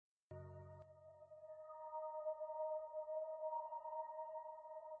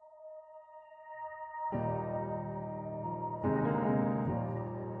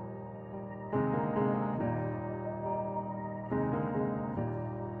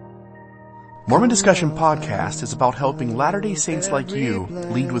Mormon Discussion Podcast is about helping Latter-day Saints like you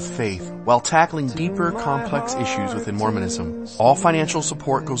lead with faith while tackling deeper, complex issues within Mormonism. All financial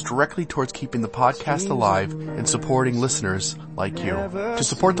support goes directly towards keeping the podcast alive and supporting listeners like you. To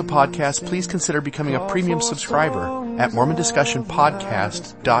support the podcast, please consider becoming a premium subscriber at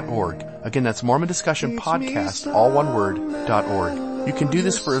MormonDiscussionPodcast.org. Again, that's MormonDiscussionPodcast, all one word, .org. You can do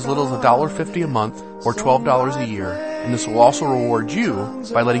this for as little as $1.50 a month or $12 a year, and this will also reward you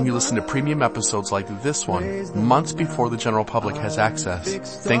by letting you listen to premium episodes like this one months before the general public has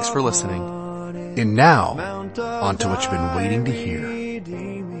access. Thanks for listening. And now, on to what you've been waiting to hear.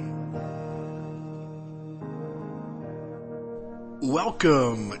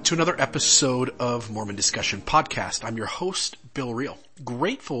 Welcome to another episode of Mormon Discussion Podcast. I'm your host, Bill Reel.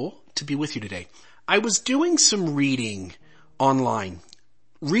 Grateful to be with you today. I was doing some reading online,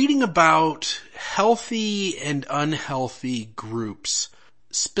 reading about healthy and unhealthy groups,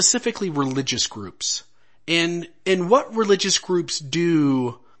 specifically religious groups, and what religious groups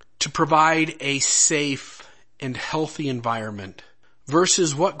do to provide a safe and healthy environment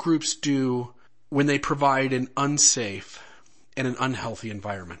versus what groups do when they provide an unsafe and an unhealthy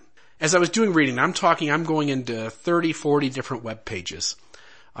environment. As I was doing reading, I'm going into 30, 40 different web pages.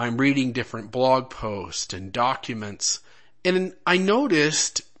 I'm reading different blog posts and documents, and I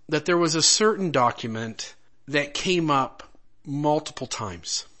noticed that there was a certain document that came up multiple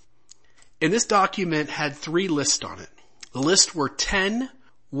times. And this document had 3 lists on it. The list were 10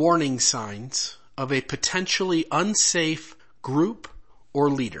 warning signs of a potentially unsafe group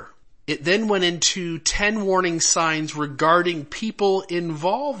or leader. It then went into 10 warning signs regarding people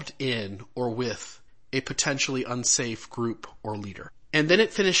involved in or with a potentially unsafe group or leader. And then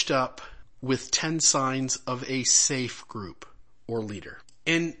it finished up with 10 signs of a safe group or leader.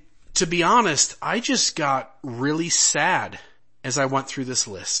 And to be honest, I just got really sad as I went through this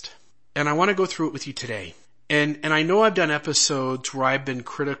list. And I want to go through it with you today. And I know I've done episodes where I've been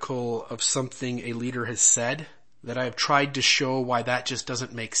critical of something a leader has said, that I've tried to show why that just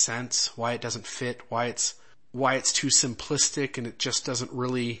doesn't make sense, why it doesn't fit, why it's too simplistic and it just doesn't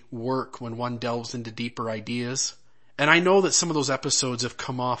really work when one delves into deeper ideas. And I know that some of those episodes have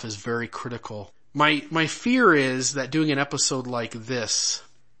come off as very critical. My fear is that doing an episode like this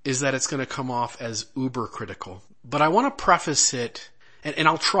is that it's going to come off as uber critical. But I want to preface it, and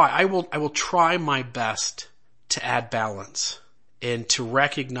I will try my best to add balance and to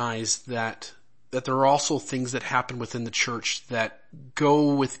recognize that there are also things that happen within the church that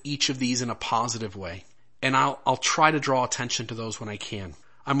go with each of these in a positive way. And I'll try to draw attention to those when I can.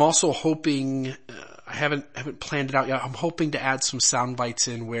 I'm also hoping, I haven't planned it out yet. I'm hoping to add some sound bites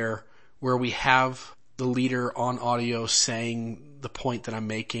in where we have the leader on audio saying the point that I'm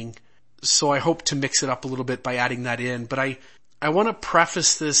making. So I hope to mix it up a little bit by adding that in. But I want to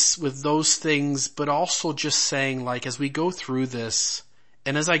preface this with those things, but also just saying, like, as we go through this,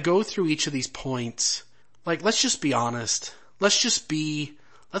 and as I go through each of these points, like, let's just be honest. Let's be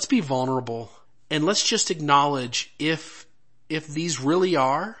vulnerable. And let's just acknowledge if these really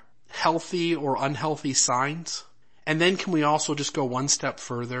are healthy or unhealthy signs. And then can we also just go one step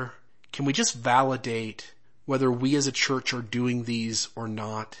further? Can we just validate whether we as a church are doing these or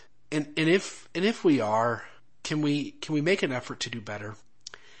not? And if we are, can we make an effort to do better?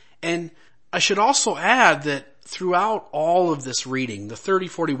 And I should also add that throughout all of this reading, the 30,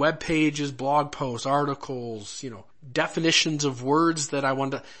 40 web pages, blog posts, articles, definitions of words that I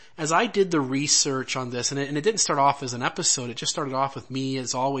wanted to, as I did the research on this, and it didn't start off as an episode, it just started off with me,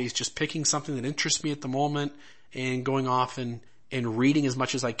 as always, just picking something that interests me at the moment and going off and reading as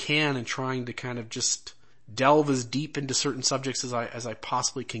much as I can and trying to kind of just delve as deep into certain subjects as I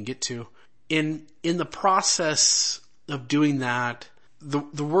possibly can get to. In the process of doing that,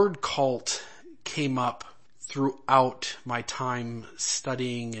 the word cult came up throughout my time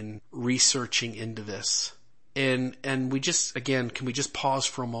studying and researching into this. And we just, again, can we just pause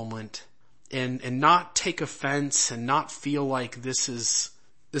for a moment and not take offense and not feel like this is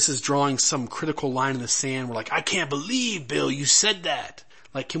drawing some critical line in the sand. We're like, I can't believe, Bill, you said that.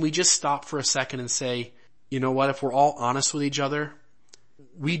 Like, can we just stop for a second and say, you know what, if we're all honest with each other,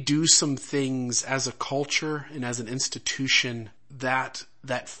 we do some things as a culture and as an institution that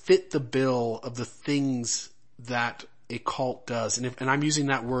fit the bill of the things that a cult does. And I'm using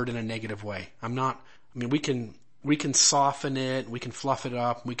that word in a negative way. We can soften it, we can fluff it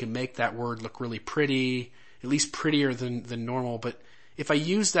up, we can make that word look really pretty, at least prettier than normal. But if I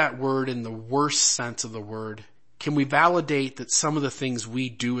use that word in the worst sense of the word, can we validate that some of the things we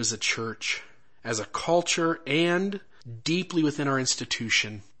do as a church, as a culture, and deeply within our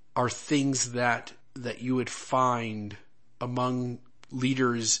institution are things that you would find among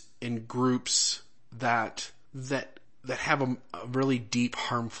leaders in groups that have a really deep,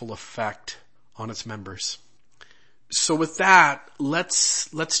 harmful effect on its members. So with that,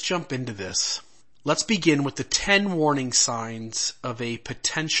 let's jump into this. Let's begin with the 10 warning signs of a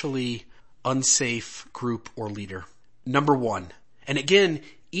potentially unsafe group or leader. Number 1. And again,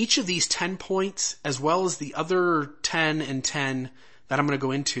 each of these 10 points, as well as the other 10 and 10 that I'm going to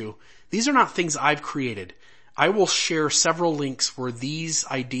go into, these are not things I've created. I will share several links where these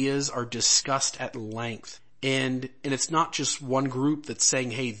ideas are discussed at length. And it's not just one group that's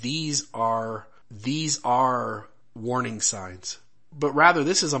saying, hey, these are warning signs. But rather,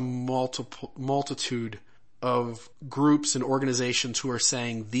 this is a multitude of groups and organizations who are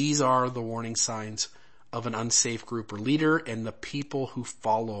saying these are the warning signs of an unsafe group or leader and the people who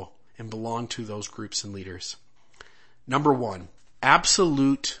follow and belong to those groups and leaders. Number 1,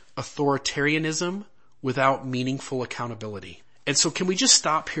 absolute authoritarianism without meaningful accountability. And so can we just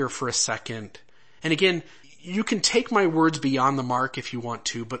stop here for a second? And again, you can take my words beyond the mark if you want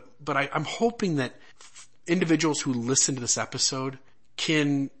to, but I'm hoping that individuals who listen to this episode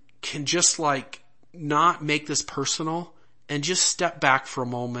can just not make this personal and just step back for a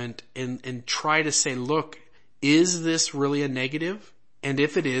moment and try to say, look, is this really a negative? And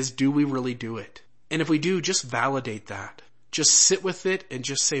if it is, do we really do it? And if we do, just validate that. Just sit with it and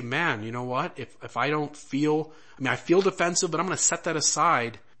just say, man, you know what? If I don't feel, I feel defensive, but I'm going to set that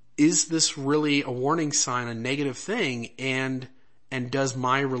aside. Is this really a warning sign, a negative thing? And does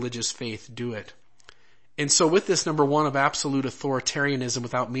my religious faith do it? And so with this number 1 of absolute authoritarianism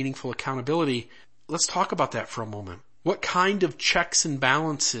without meaningful accountability, let's talk about that for a moment. What kind of checks and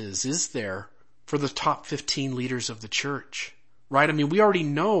balances is there for the top 15 leaders of the church? Right? We already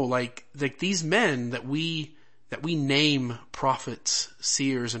know like these men that we name prophets,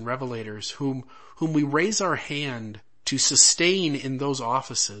 seers, and revelators whom we raise our hand to sustain in those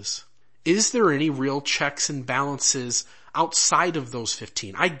offices. Is there any real checks and balances outside of those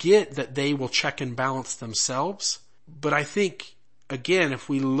 15? I get that they will check and balance themselves, but I think, again, if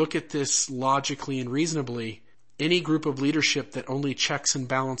we look at this logically and reasonably, any group of leadership that only checks and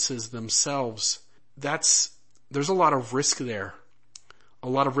balances themselves, there's a lot of risk there. A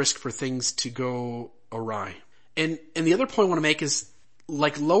lot of risk for things to go awry. And the other point I want to make is,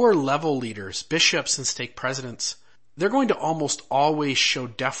 like lower level leaders, bishops and stake presidents, they're going to almost always show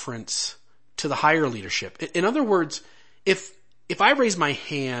deference to the higher leadership. In other words, if I raise my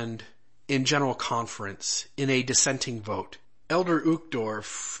hand in general conference in a dissenting vote, Elder Uchtdorf,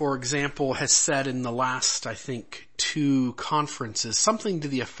 for example, has said in the last, I think, 2 conferences, something to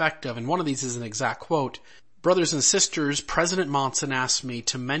the effect of, and one of these is an exact quote, brothers and sisters, President Monson asked me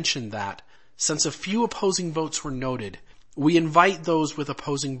to mention that since a few opposing votes were noted, we invite those with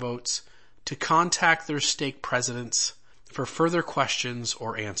opposing votes to contact their stake presidents for further questions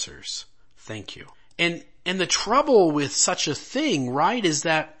or answers. Thank you. And the trouble with such a thing, right, is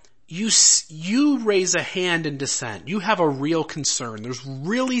that you raise a hand in dissent. You have a real concern. There's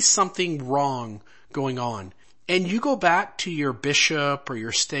really something wrong going on. And you go back to your bishop or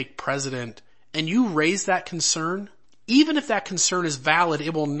your stake president and you raise that concern. Even if that concern is valid,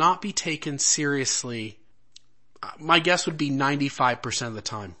 it will not be taken seriously. My guess would be 95% of the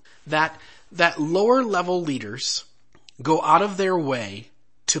time. That lower level leaders go out of their way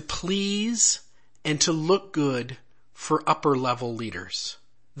to please and to look good for upper level leaders.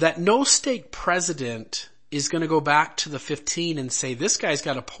 That no stake president is going to go back to the 15 and say, this guy's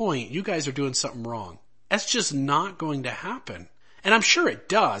got a point, you guys are doing something wrong. That's just not going to happen. And I'm sure it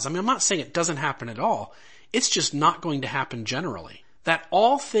does. I'm not saying it doesn't happen at all. It's just not going to happen generally. That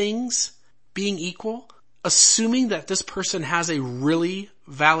all things being equal, assuming that this person has a really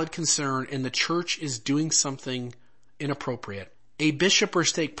valid concern and the church is doing something inappropriate, a bishop or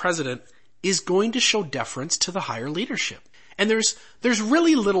stake president is going to show deference to the higher leadership. And there's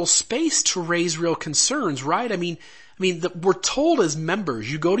really little space to raise real concerns, right? We're told as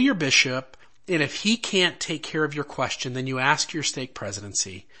members, you go to your bishop, and if he can't take care of your question, then you ask your stake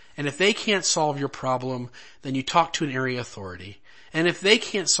presidency. And if they can't solve your problem, then you talk to an area authority. And if they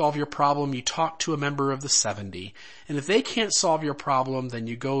can't solve your problem, you talk to a member of the 70. And if they can't solve your problem, then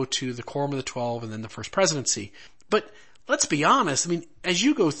you go to the Quorum of the 12 and then the First Presidency. But let's be honest, as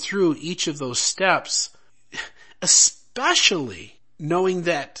you go through each of those steps, especially knowing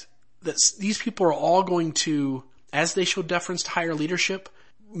that these people are all going to, as they show deference to higher leadership,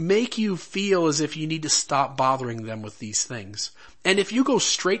 make you feel as if you need to stop bothering them with these things. And if you go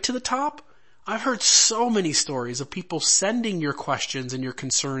straight to the top, I've heard so many stories of people sending your questions and your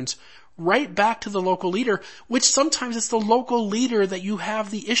concerns right back to the local leader, which sometimes it's the local leader that you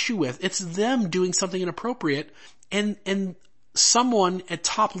have the issue with. It's them doing something inappropriate. And someone at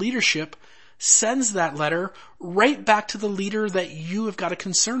top leadership sends that letter right back to the leader that you have got a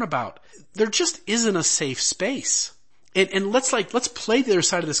concern about. There just isn't a safe space. And let's play the other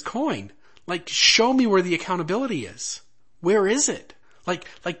side of this coin. Like, show me where the accountability is. Where is it? Like,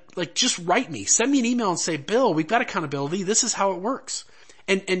 just write me. Send me an email and say, Bill, we've got accountability. This is how it works.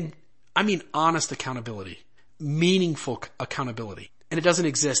 And I mean honest accountability. Meaningful accountability. And it doesn't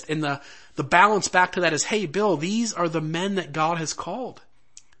exist. And the balance back to that is, hey, Bill, these are the men that God has called.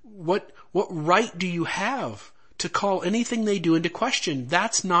 What right do you have to call anything they do into question?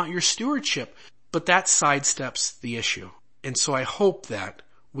 That's not your stewardship. But that sidesteps the issue. And so I hope that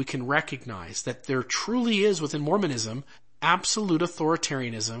we can recognize that there truly is within Mormonism absolute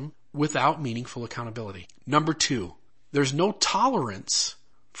authoritarianism without meaningful accountability. Number 2, there's no tolerance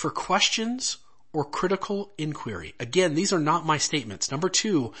for questions or critical inquiry. Again, these are not my statements. Number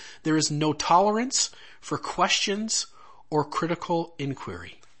 2, there is no tolerance for questions or critical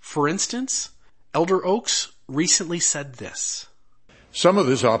inquiry. For instance, Elder Oaks recently said this. Some of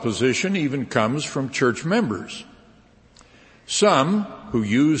this opposition even comes from church members. Some who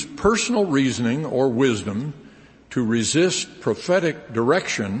use personal reasoning or wisdom to resist prophetic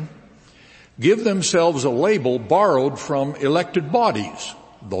direction give themselves a label borrowed from elected bodies,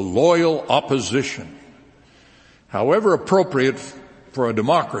 the loyal opposition. However appropriate for a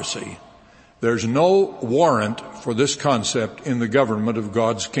democracy, there's no warrant for this concept in the government of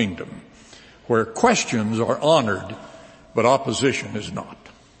God's kingdom, where questions are honored, but opposition is not.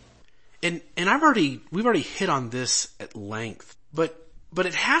 And we've already hit on this at length, but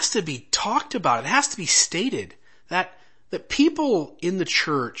it has to be talked about. It has to be stated that people in the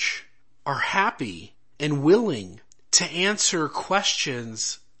church are happy and willing to answer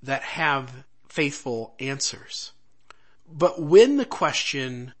questions that have faithful answers. But when the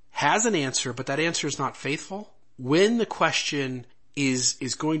question has an answer, but that answer is not faithful, when the question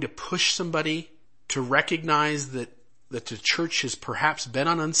is going to push somebody to recognize that the church has perhaps been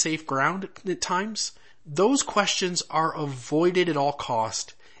on unsafe ground at times, those questions are avoided at all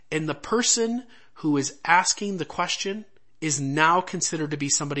cost. And the person who is asking the question is now considered to be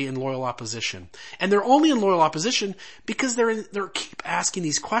somebody in loyal opposition. And they're only in loyal opposition because they're keep asking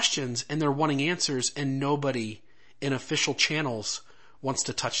these questions and they're wanting answers, and nobody in official channels wants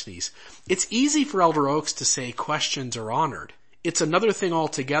to touch these. It's easy for Elder Oaks to say questions are honored. It's another thing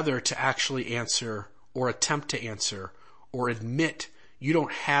altogether to actually answer or attempt to answer or admit you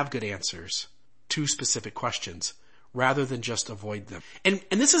don't have good answers to specific questions rather than just avoid them. And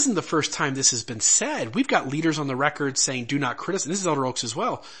this isn't the first time this has been said. We've got leaders on the record saying do not criticize. This is Elder Oaks as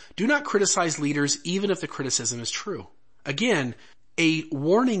well. Do not criticize leaders even if the criticism is true. Again, a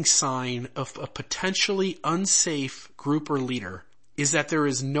warning sign of a potentially unsafe group or leader is that there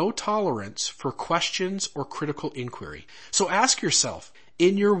is no tolerance for questions or critical inquiry. So ask yourself,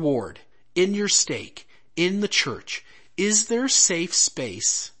 in your ward, in your stake, in the church, is there safe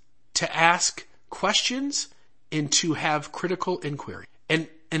space to ask questions and to have critical inquiry? And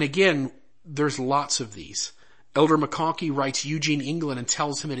again, there's lots of these. Elder McConkie writes Eugene England and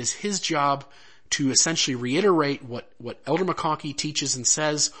tells him it is his job to essentially reiterate what Elder McConkie teaches and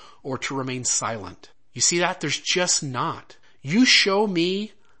says, or to remain silent. You see that? There's just not. You show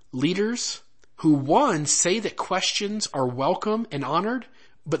me leaders who, one, say that questions are welcome and honored,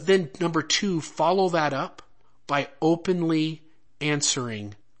 but then number 2, follow that up by openly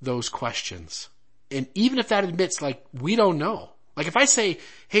answering those questions. And even if that admits, like, we don't know. Like if I say,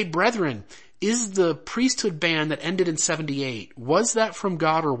 hey brethren, is the priesthood ban that ended in 78, was that from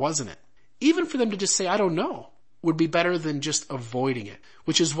God or wasn't it? Even for them to just say, I don't know, would be better than just avoiding it,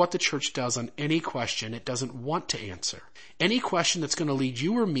 which is what the church does on any question it doesn't want to answer. Any question that's going to lead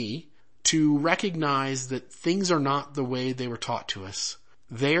you or me to recognize that things are not the way they were taught to us,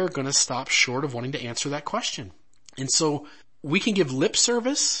 they're going to stop short of wanting to answer that question. And so we can give lip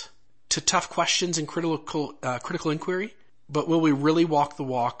service to tough questions and critical inquiry, but will we really walk the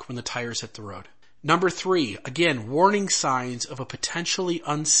walk when the tires hit the road? Number 3, again, warning signs of a potentially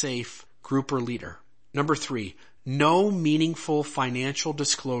unsafe group or leader. Number 3, no meaningful financial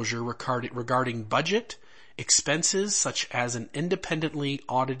disclosure regarding budget, expenses, such as an independently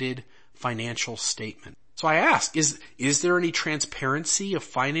audited financial statement. So I ask, is there any transparency of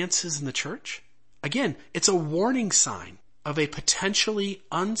finances in the church? Again, it's a warning sign of a potentially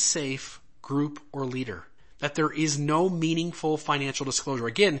unsafe group or leader, that there is no meaningful financial disclosure.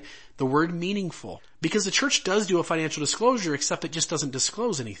 Again, the word meaningful, because the church does do a financial disclosure, except it just doesn't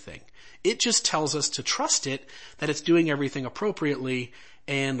disclose anything. It just tells us to trust it, that it's doing everything appropriately,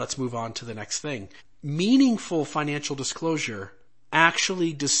 and let's move on to the next thing. Meaningful financial disclosure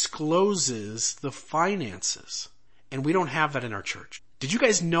actually discloses the finances. And we don't have that in our church. Did you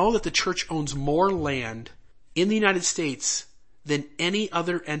guys know that the church owns more land in the United States than any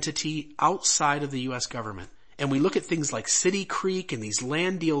other entity outside of the U.S. government? And we look at things like City Creek and these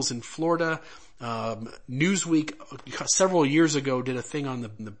land deals in Florida. Newsweek several years ago did a thing on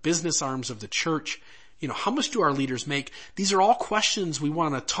the business arms of the church. How much do our leaders make? These are all questions we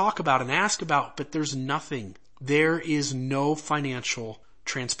want to talk about and ask about, but there's nothing. There is no financial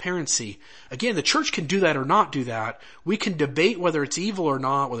transparency. Again, the church can do that or not do that. We can debate whether it's evil or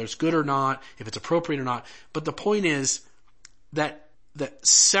not, whether it's good or not, if it's appropriate or not. But the point is that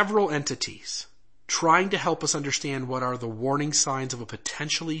several entities trying to help us understand what are the warning signs of a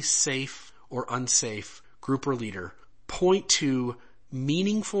potentially safe or unsafe group or leader point to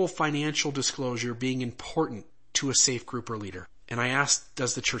meaningful financial disclosure being important to a safe group or leader. And I ask,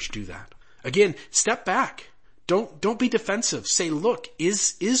 does the church do that? Again, step back. Don't be defensive. Say, look,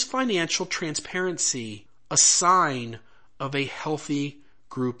 is financial transparency a sign of a healthy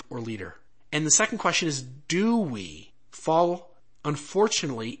group or leader? And the second question is, do we fall,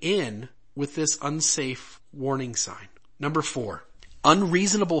 unfortunately, in with this unsafe warning sign? Number 4,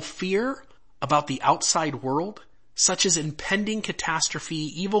 unreasonable fear about the outside world, such as impending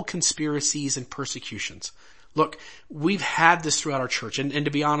catastrophe, evil conspiracies, and persecutions. Look, we've had this throughout our church, and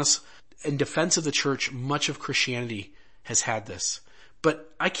to be honest, in defense of the church, much of Christianity has had this.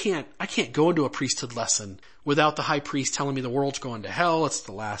 But I can't go into a priesthood lesson without the high priest telling me the world's going to hell, it's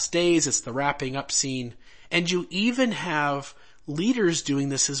the last days, it's the wrapping up scene. And you even have leaders doing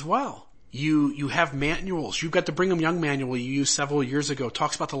this as well. You have manuals. You've got the Brigham Young manual you used several years ago.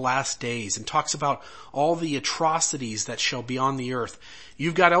 Talks about the last days and talks about all the atrocities that shall be on the earth.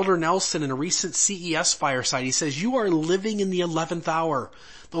 You've got Elder Nelson in a recent CES fireside. He says, you are living in the 11th hour.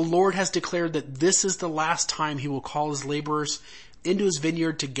 The Lord has declared that this is the last time he will call his laborers into his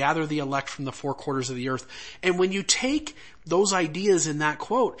vineyard to gather the elect from the 4 quarters of the earth. And when you take those ideas in that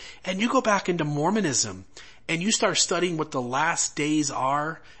quote and you go back into Mormonism and you start studying what the last days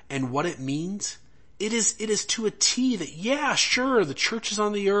are and what it means, it is to a T that, yeah, sure, the church is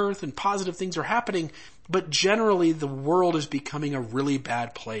on the earth and positive things are happening, but generally the world is becoming a really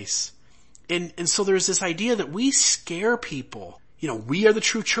bad place. And so there's this idea that we scare people. We are the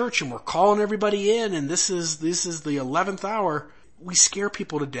true church and we're calling everybody in and this is the 11th hour. We scare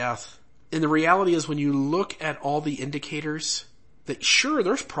people to death. And the reality is when you look at all the indicators that sure,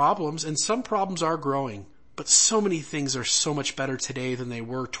 there's problems and some problems are growing. But so many things are so much better today than they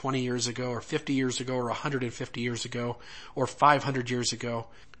were 20 years ago or 50 years ago or 150 years ago or 500 years ago.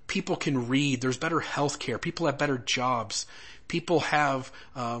 People can read. There's better health care. People have better jobs. People have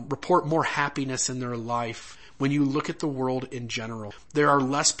report more happiness in their life. When you look at the world in general, there are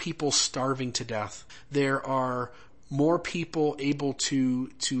less people starving to death. There are more people able to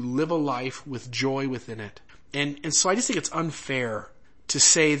live a life with joy within it. And so I just think it's unfair to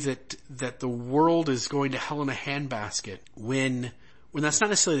say that the world is going to hell in a handbasket when that's not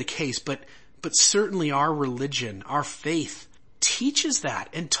necessarily the case, but certainly our religion, our faith teaches that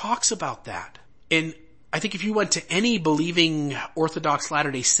and talks about that. And I think if you went to any believing Orthodox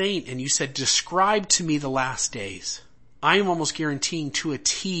Latter-day Saint and you said, describe to me the last days, I am almost guaranteeing to a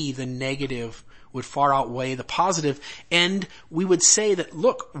T the negative would far outweigh the positive. And we would say that,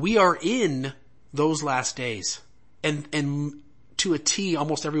 look, we are in those last days. And to a T,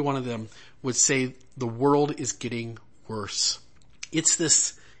 almost every one of them would say the world is getting worse. It's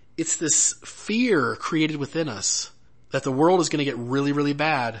this fear created within us that the world is going to get really, really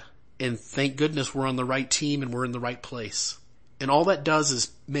bad. And thank goodness we're on the right team and we're in the right place. And all that does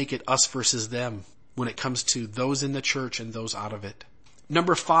is make it us versus them when it comes to those in the church and those out of it.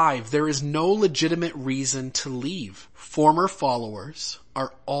 Number 5, there is no legitimate reason to leave. Former followers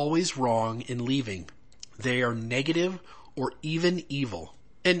are always wrong in leaving. They are negative or even evil.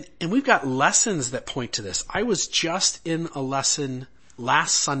 And we've got lessons that point to this. I was just in a lesson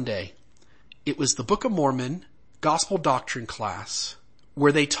last Sunday. It was the Book of Mormon Gospel Doctrine class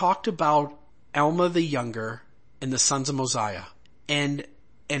where they talked about Alma the Younger and the sons of Mosiah and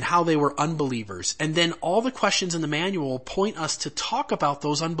how they were unbelievers. And then all the questions in the manual point us to talk about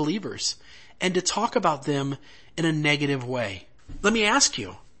those unbelievers and to talk about them in a negative way. Let me ask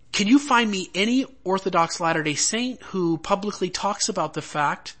you, can you find me any Orthodox Latter-day Saint who publicly talks about the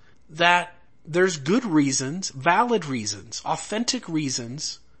fact that there's good reasons, valid reasons, authentic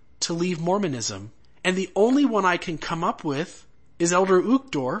reasons to leave Mormonism? And the only one I can come up with is Elder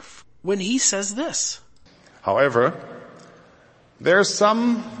Uchtdorf when he says this. However, there are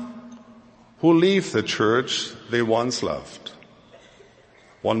some who leave the church they once loved.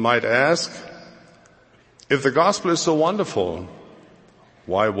 One might ask, if the gospel is so wonderful,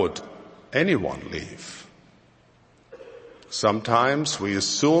 why would anyone leave? Sometimes we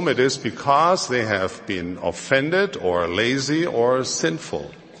assume it is because they have been offended or lazy or sinful.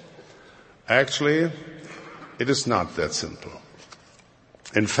 Actually, it is not that simple.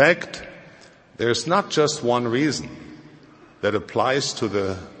 In fact, there's not just one reason that applies to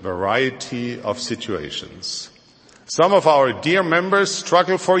the variety of situations. Some of our dear members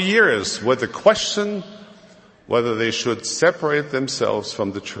struggle for years with the question whether they should separate themselves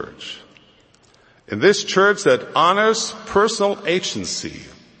from the church. In this church that honors personal agency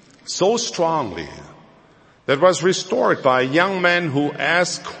so strongly, that was restored by a young man who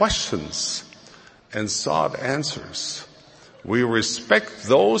asked questions and sought answers, we respect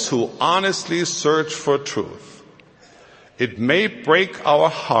those who honestly search for truth. It may break our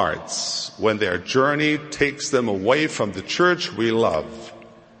hearts when their journey takes them away from the church we love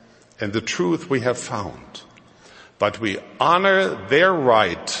and the truth we have found. But we honor their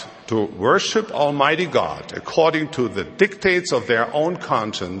right to worship Almighty God according to the dictates of their own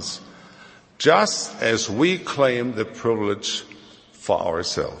conscience, just as we claim the privilege for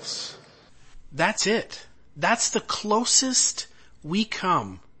ourselves. That's it. That's the closest we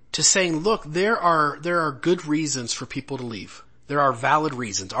come to saying, look, there are good reasons for people to leave. There are valid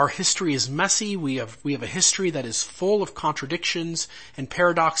reasons. Our history is messy. We have a history that is full of contradictions and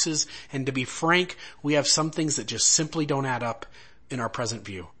paradoxes. And to be frank, we have some things that just simply don't add up in our present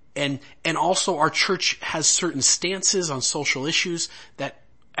view. And also our church has certain stances on social issues that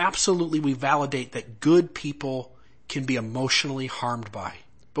absolutely we validate that good people can be emotionally harmed by.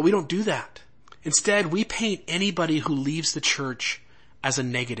 But we don't do that. Instead, we paint anybody who leaves the church as a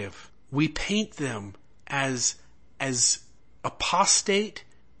negative. We paint them as apostate.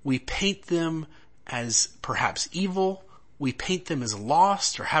 We paint them as perhaps evil. We paint them as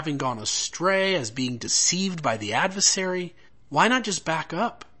lost or having gone astray, as being deceived by the adversary. Why not just back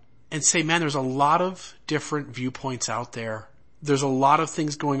up and say, man, there's a lot of different viewpoints out there. There's a lot of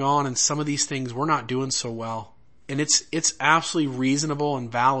things going on, and some of these things we're not doing so well. And it's absolutely reasonable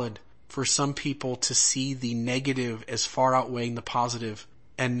and valid for some people to see the negative as far outweighing the positive,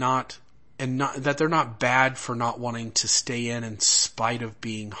 and not that they're not bad for not wanting to stay in spite of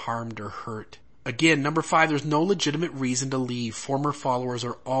being harmed or hurt. Again, number 5, there's no legitimate reason to leave. Former followers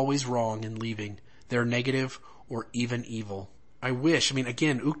are always wrong in leaving. They're negative or even evil.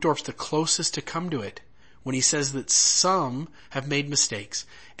 Again, Uchtdorf's the closest to come to it when he says that some have made mistakes,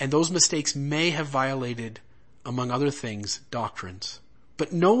 and those mistakes may have violated, among other things, doctrines.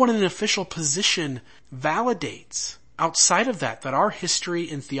 But no one in an official position validates outside of that our history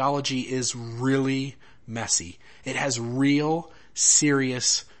and theology is really messy. It has real,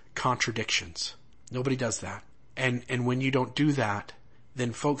 serious contradictions. Nobody does that. And when you don't do that,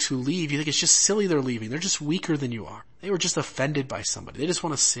 then folks who leave, you think it's just silly they're leaving. They're just weaker than you are. They were just offended by somebody. They just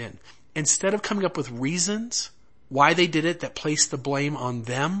want to sin. Instead of coming up with reasons why they did it that place the blame on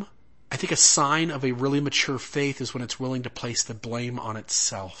them, I think a sign of a really mature faith is when it's willing to place the blame on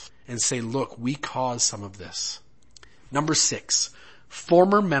itself and say, look, we caused some of this. Number 6,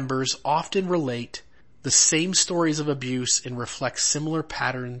 former members often relate the same stories of abuse and reflect similar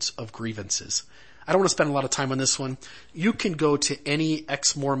patterns of grievances. I don't want to spend a lot of time on this one. You can go to any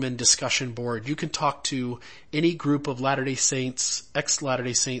ex-Mormon discussion board. You can talk to any group of Latter-day Saints,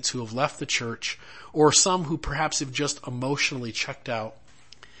 ex-Latter-day Saints who have left the church, or some who perhaps have just emotionally checked out.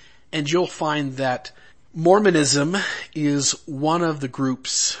 And you'll find that Mormonism is one of the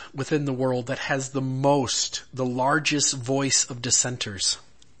groups within the world that has the largest voice of dissenters.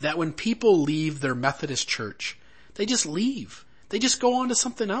 That when people leave their Methodist church, they just leave. They just go on to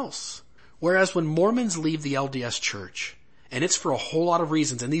something else. Whereas when Mormons leave the LDS church, and it's for a whole lot of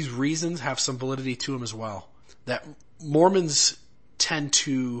reasons, and these reasons have some validity to them as well, that Mormons tend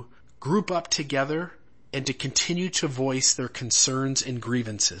to group up together and to continue to voice their concerns and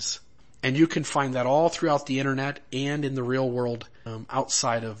grievances. And you can find that all throughout the internet and in the real world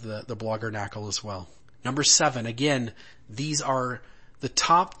outside of the bloggernacle as well. Number 7, again, these are the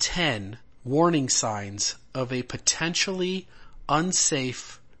top 10 warning signs of a potentially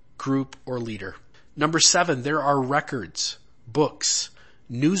unsafe group or leader. Number 7, there are records, books,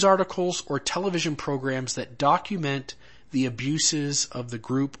 news articles, or television programs that document the abuses of the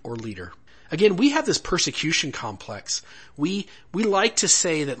group or leader. Again, we have this persecution complex. We like to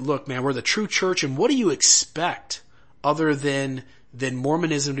say that, look, man, we're the true church, and what do you expect other than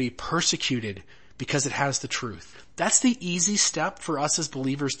Mormonism to be persecuted because it has the truth? That's the easy step for us as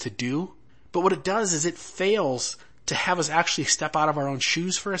believers to do. But what it does is it fails to have us actually step out of our own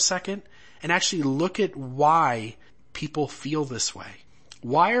shoes for a second and actually look at why people feel this way.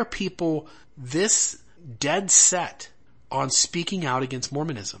 Why are people this dead set on speaking out against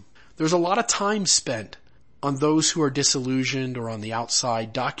Mormonism? There's a lot of time spent on those who are disillusioned or on the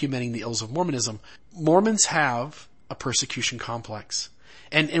outside documenting the ills of Mormonism, Mormons have a persecution complex.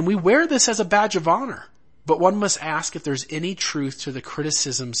 And we wear this as a badge of honor. But one must ask if there's any truth to the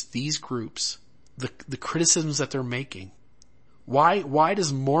criticisms these groups, the criticisms that they're making. Why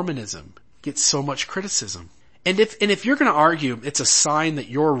does Mormonism get so much criticism? And if you're going to argue it's a sign that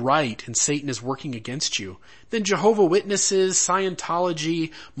you're right and Satan is working against you, then Jehovah's Witnesses,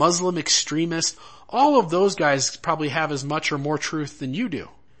 Scientology, Muslim extremists, all of those guys probably have as much or more truth than you do.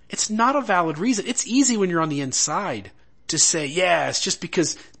 It's not a valid reason. It's easy when you're on the inside to say, yeah, it's just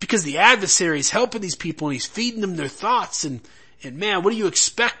because the adversary's helping these people and he's feeding them their thoughts and man, what do you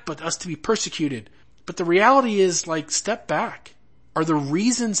expect but us to be persecuted? But the reality is, like, step back. Are the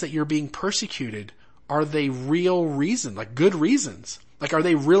reasons that you're being persecuted, are they real reasons, like good reasons? Like, are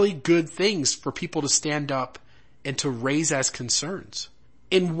they really good things for people to stand up and to raise as concerns?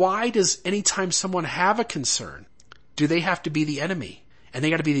 And why does anytime someone have a concern, do they have to be the enemy? And they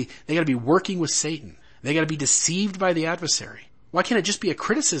gotta be working with Satan. They gotta be deceived by the adversary. Why can't it just be a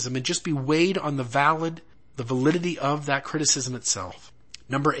criticism and just be weighed on the validity of that criticism itself?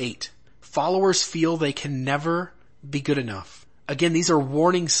 Number 8, followers feel they can never be good enough. Again, these are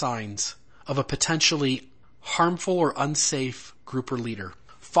warning signs of a potentially harmful or unsafe group or leader.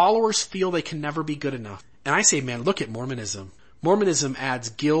 Followers feel they can never be good enough. And I say, man, look at Mormonism. Mormonism adds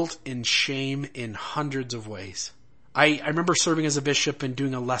guilt and shame in hundreds of ways. I remember serving as a bishop and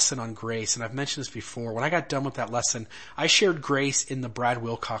doing a lesson on grace, and I've mentioned this before. When I got done with that lesson, I shared grace in the Brad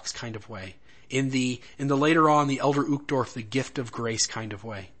Wilcox kind of way. In the later on, the Elder Uchtdorf, the gift of grace kind of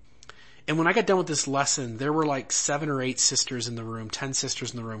way. And when I got done with this lesson, there were like 7 or 8 sisters in the room, 10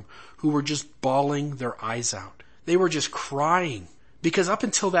 sisters in the room, who were just bawling their eyes out. They were just crying. Because up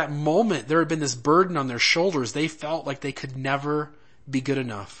until that moment, there had been this burden on their shoulders. They felt like they could never be good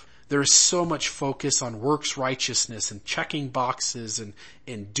enough. There is so much focus on works righteousness and checking boxes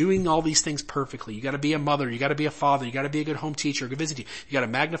and doing all these things perfectly. You gotta be a mother, you gotta be a father, you gotta be a good home teacher, a good visiting. You gotta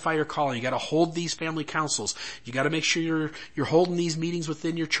magnify your calling, you gotta hold these family councils. You gotta make sure you're holding these meetings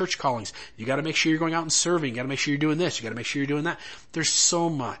within your church callings. You gotta make sure you're going out and serving, you gotta make sure you're doing this, you gotta make sure you're doing that. There's so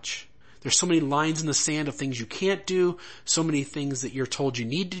much. There's so many lines in the sand of things you can't do, so many things that you're told you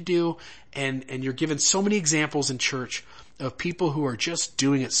need to do, and you're given so many examples in church of people who are just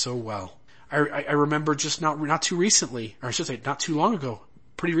doing it so well. I remember just not too recently, or I should say not too long ago,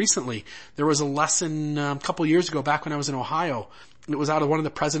 pretty recently, there was a lesson a couple years ago back when I was in Ohio. It was out of one of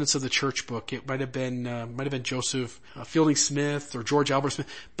the presidents of the church book. It might have been Joseph Fielding Smith or George Albert Smith,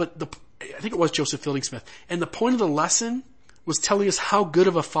 but I think it was Joseph Fielding Smith. And the point of the lesson was telling us how good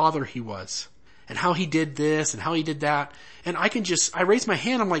of a father he was and how he did this and how he did that. And I raised my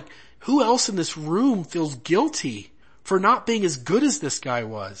hand. I'm like, who else in this room feels guilty for not being as good as this guy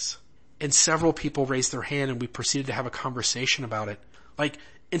was? And several people raised their hand and we proceeded to have a conversation about it. Like,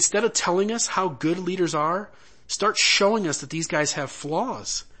 instead of telling us how good leaders are, start showing us that these guys have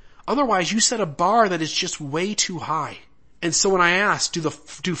flaws. Otherwise, you set a bar that is just way too high. And so when I ask,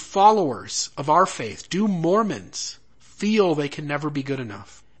 do followers of our faith, do Mormons feel they can never be good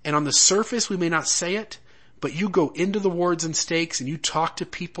enough? And on the surface, we may not say it, but you go into the wards and stakes and you talk to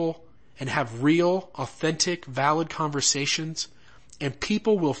people and have real, authentic, valid conversations, and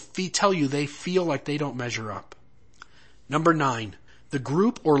people will tell you they feel like they don't measure up. Number 9, the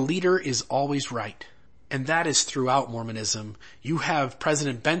group or leader is always right. And that is throughout Mormonism. You have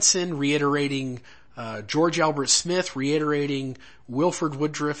President Benson reiterating George Albert Smith, reiterating Wilford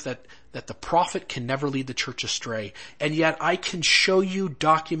Woodruff that the prophet can never lead the church astray. And yet I can show you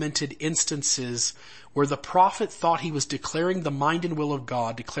documented instances where the prophet thought he was declaring the mind and will of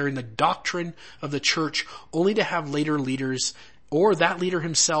God, declaring the doctrine of the church, only to have later leaders or that leader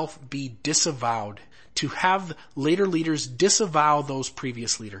himself be disavowed, to have later leaders disavow those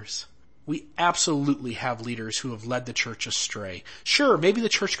previous leaders. We absolutely have leaders who have led the church astray. Sure, maybe the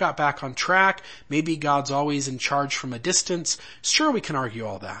church got back on track. Maybe God's always in charge from a distance. Sure, we can argue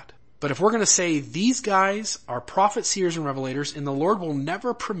all that. But if we're going to say these guys are prophets, seers, and revelators, and the Lord will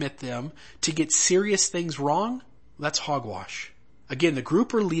never permit them to get serious things wrong, that's hogwash. Again, the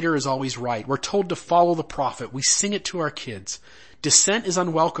group or leader is always right. We're told to follow the prophet. We sing it to our kids. Dissent is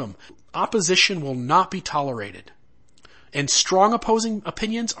unwelcome. Opposition will not be tolerated. And strong opposing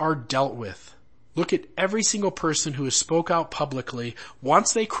opinions are dealt with. Look at every single person who has spoke out publicly.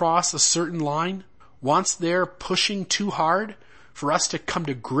 Once they cross a certain line, once they're pushing too hard for us to come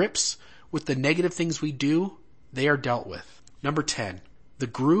to grips with the negative things we do, they are dealt with. Number 10, the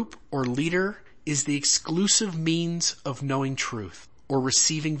group or leader is the exclusive means of knowing truth. or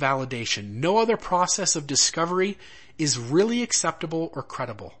receiving validation. No other process of discovery is really acceptable or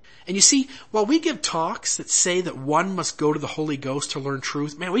credible. And you see, while we give talks that say that one must go to the Holy Ghost to learn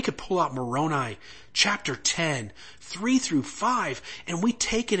truth, man, we could pull out Moroni, chapter 10, 3 through 5, and we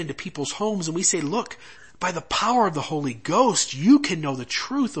take it into people's homes and we say, look, by the power of the Holy Ghost, you can know the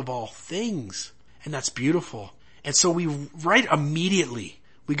truth of all things. And that's beautiful. And so we immediately,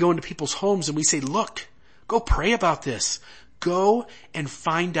 we go into people's homes and we say, look, go pray about this. Go and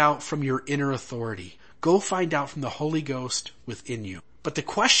find out from your inner authority. Go find out from the Holy Ghost within you. But the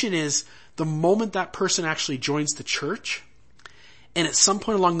question is, the moment that person actually joins the church, and at some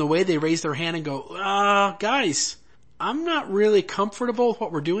point along the way they raise their hand and go, guys, I'm not really comfortable with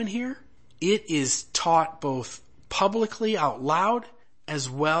what we're doing here. It is taught both publicly out loud as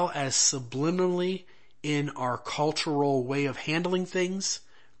well as subliminally in our cultural way of handling things,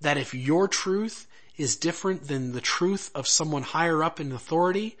 that if your truth is different than the truth of someone higher up in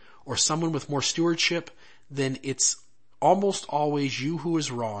authority or someone with more stewardship, then it's almost always you who is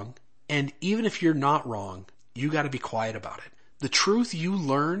wrong. And even if you're not wrong, you got to be quiet about it. The truth you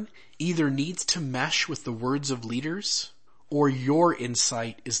learn either needs to mesh with the words of leaders, or your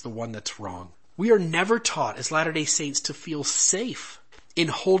insight is the one that's wrong. We are never taught as Latter-day Saints to feel safe in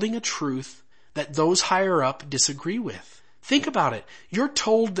holding a truth that those higher up disagree with. Think about it. You're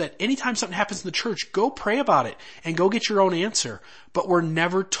told that anytime something happens in the church, go pray about it and go get your own answer. But we're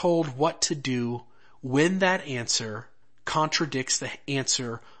never told what to do when that answer contradicts the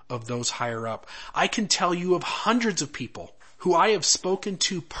answer of those higher up. I can tell you of hundreds of people who I have spoken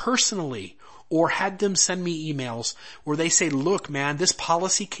to personally or had them send me emails where they say, look, man, this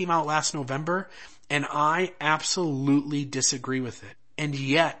policy came out last November and I absolutely disagree with it. And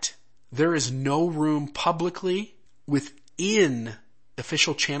yet there is no room publicly within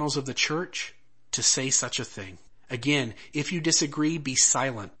official channels of the church to say such a thing. Again, if you disagree, be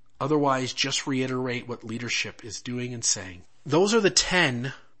silent. Otherwise, just reiterate what leadership is doing and saying. Those are the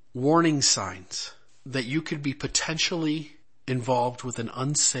 10 warning signs that you could be potentially involved with an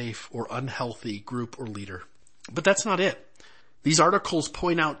unsafe or unhealthy group or leader. But that's not it. These articles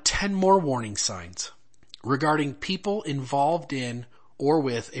point out 10 more warning signs regarding people involved in or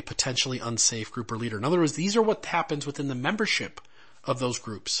with a potentially unsafe group or leader. In other words, these are what happens within the membership of those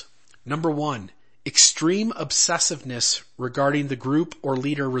groups. Number 1, extreme obsessiveness regarding the group or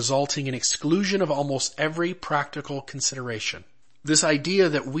leader, resulting in exclusion of almost every practical consideration. This idea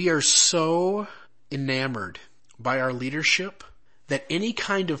that we are so enamored by our leadership that any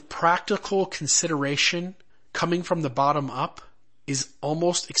kind of practical consideration coming from the bottom up is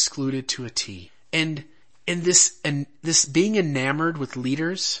almost excluded to a T. And this being enamored with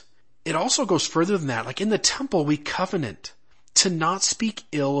leaders, it also goes further than that. Like in the temple, we covenant to not speak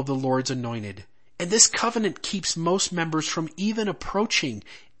ill of the Lord's anointed. And this covenant keeps most members from even approaching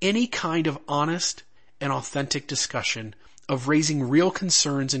any kind of honest and authentic discussion of raising real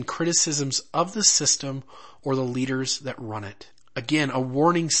concerns and criticisms of the system or the leaders that run it. Again, a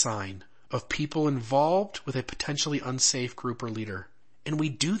warning sign of people involved with a potentially unsafe group or leader. And we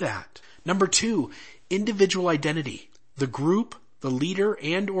do that. Number 2, individual identity. The group, the leader,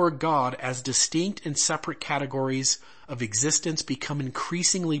 and or God as distinct and separate categories of existence become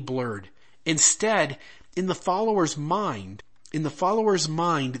increasingly blurred. Instead, in the follower's mind,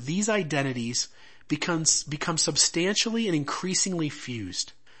 these identities become substantially and increasingly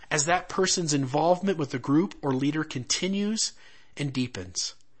fused as that person's involvement with the group or leader continues and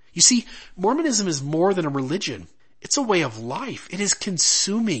deepens. You see, Mormonism is more than a religion. It's a way of life. It is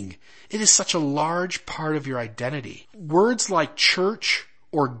consuming. It is such a large part of your identity. Words like church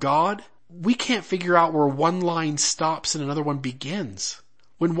or God, we can't figure out where one line stops and another one begins.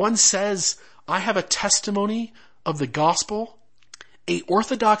 When one says, I have a testimony of the gospel, a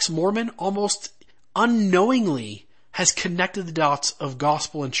Orthodox Mormon almost unknowingly has connected the dots of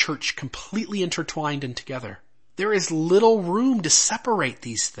gospel and church completely intertwined and together. There is little room to separate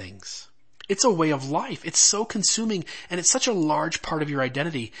these things. It's a way of life. It's so consuming and it's such a large part of your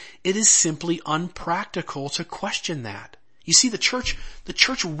identity. It is simply unpractical to question that. You see, the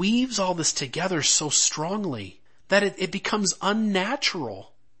church weaves all this together so strongly that it becomes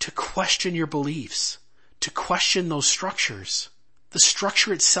unnatural to question your beliefs, to question those structures. The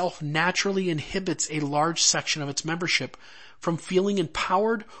structure itself naturally inhibits a large section of its membership from feeling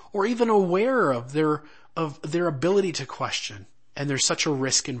empowered or even aware of their ability to question. And there's such a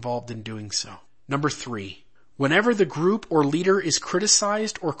risk involved in doing so. Number 3, whenever the group or leader is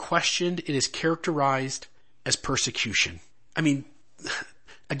criticized or questioned, it is characterized as persecution. I mean,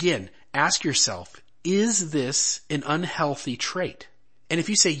 again, ask yourself, is this an unhealthy trait? And if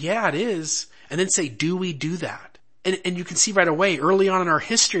you say, yeah, it is, and then say, do we do that? And you can see right away, early on in our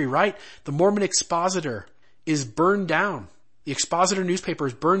history, right? The Mormon Expositor is burned down. The Expositor newspaper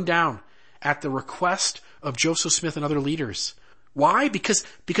is burned down at the request of Joseph Smith and other leaders. Why? Because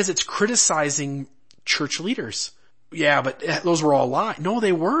it's criticizing church leaders. Yeah, but those were all lies. No,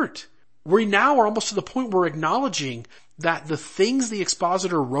 they weren't. We now are almost to the point where we're acknowledging that the things the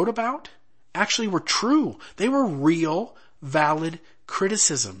Expositor wrote about actually were true. They were real, valid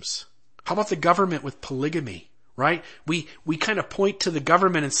criticisms. How about the government with polygamy? Right? We kind of point to the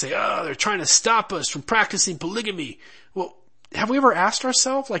government and say, oh, they're trying to stop us from practicing polygamy. Well, have we ever asked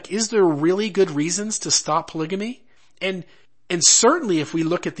ourselves, like, is there really good reasons to stop polygamy? And certainly if we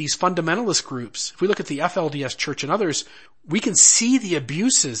look at these fundamentalist groups, if we look at the FLDS Church and others, we can see the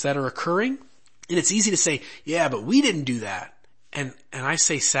abuses that are occurring. And it's easy to say, yeah, but we didn't do that. And I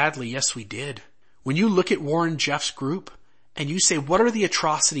say sadly, yes, we did. When you look at Warren Jeff's group and you say, what are the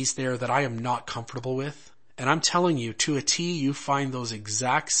atrocities there that I am not comfortable with? And I'm telling you, to a T, you find those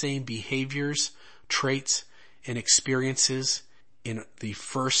exact same behaviors, traits, and experiences in the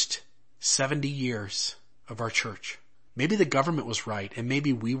first 70 years of our church. Maybe the government was right, and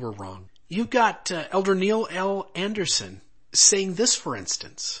maybe we were wrong. You've got Elder Neil L. Anderson saying this, for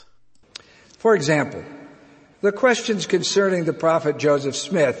instance. For example, the questions concerning the prophet Joseph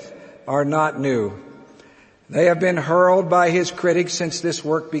Smith are not new. They have been hurled by his critics since this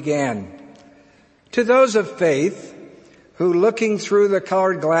work began. To those of faith who, looking through the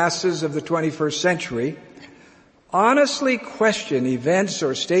colored glasses of the 21st century, honestly question events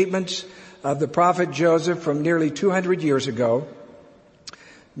or statements of the prophet Joseph from nearly 200 years ago,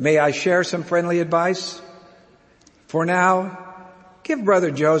 may I share some friendly advice? For now, give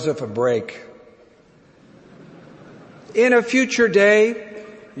Brother Joseph a break. In a future day,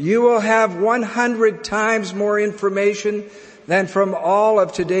 you will have 100 times more information than from all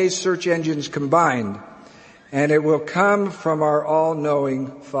of today's search engines combined. And it will come from our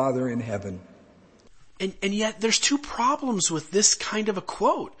all-knowing Father in heaven. And yet there's two problems with this kind of a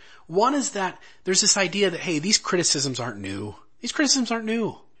quote. One is that there's this idea that, hey, these criticisms aren't new. These criticisms aren't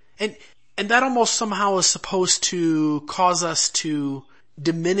new. And that almost somehow is supposed to cause us to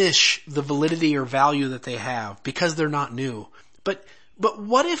diminish the validity or value that they have because they're not new. But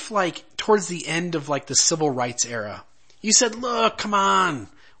what if, like, towards the end of, like, the civil rights era, you said, look, come on,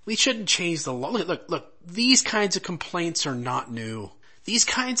 we shouldn't change the law. Look, these kinds of complaints are not new. These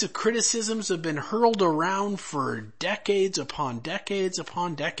kinds of criticisms have been hurled around for decades upon decades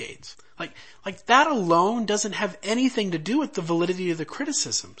upon decades. Like that alone doesn't have anything to do with the validity of the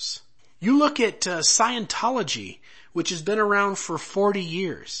criticisms. You look at Scientology, which has been around for 40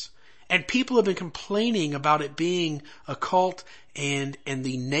 years, and people have been complaining about it being a cult and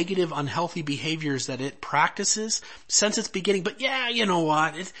the negative, unhealthy behaviors that it practices since its beginning. But yeah, you know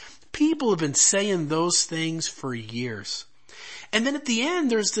what? People have been saying those things for years. And then at the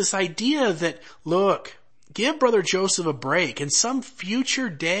end, there's this idea that, look, give Brother Joseph a break. In some future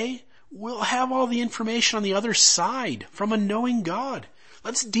day, we'll have all the information on the other side from a knowing God.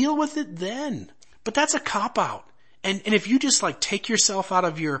 Let's deal with it then. But that's a cop-out. And if you just like take yourself out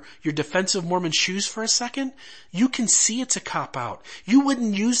of your defensive Mormon shoes for a second, you can see it's a cop-out. You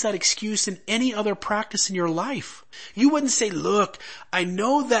wouldn't use that excuse in any other practice in your life. You wouldn't say, look, I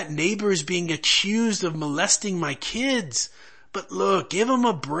know that neighbor is being accused of molesting my kids, but look, give him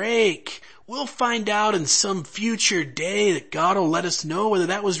a break. We'll find out in some future day that God will let us know whether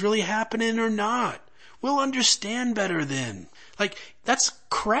that was really happening or not. We'll understand better then. Like, that's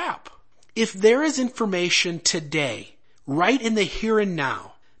crap. If there is information today, right in the here and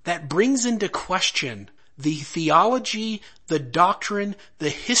now, that brings into question the theology, the doctrine, the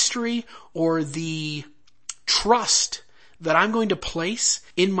history, or the trust that I'm going to place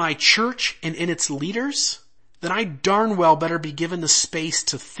in my church and in its leaders, then I darn well better be given the space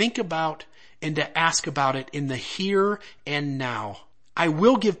to think about and to ask about it in the here and now. I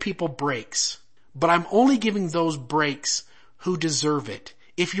will give people breaks, but I'm only giving those breaks who deserve it.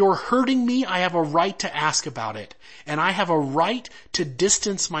 If you're hurting me, I have a right to ask about it. And I have a right to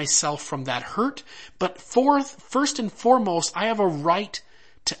distance myself from that hurt. But first and foremost, I have a right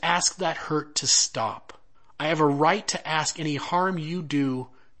to ask that hurt to stop. I have a right to ask any harm you do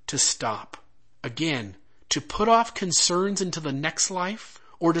to stop. Again, to put off concerns into the next life,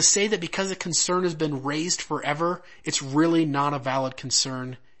 or to say that because a concern has been raised forever, it's really not a valid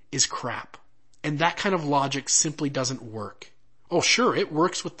concern, is crap. And that kind of logic simply doesn't work. Oh, sure, it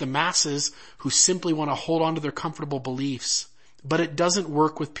works with the masses who simply want to hold on to their comfortable beliefs, but it doesn't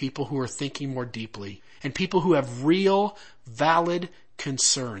work with people who are thinking more deeply and people who have real, valid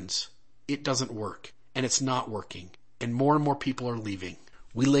concerns. It doesn't work, and it's not working, and more people are leaving.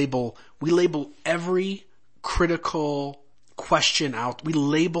 We label every critical question out. We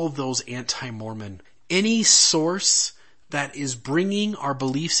label those anti-Mormon. Any source that is bringing our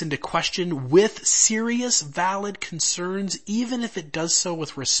beliefs into question with serious, valid concerns, even if it does so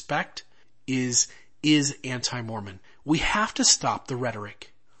with respect, is anti-Mormon. We have to stop the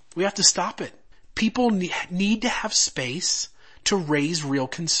rhetoric. We have to stop it. People need to have space to raise real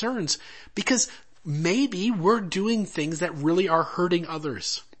concerns, because maybe we're doing things that really are hurting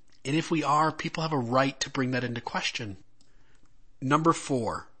others. And if we are, people have a right to bring that into question. Number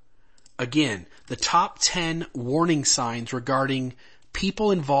 4. Again, the top 10 warning signs regarding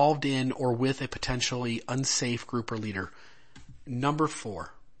people involved in or with a potentially unsafe group or leader. Number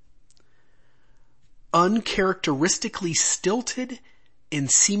 4. Uncharacteristically stilted and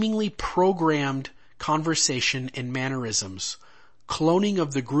seemingly programmed conversation and mannerisms. Cloning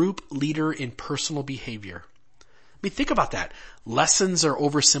of the group, leader, and personal behavior. I mean, think about that. Lessons are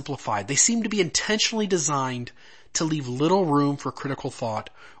oversimplified. They seem to be intentionally designed to leave little room for critical thought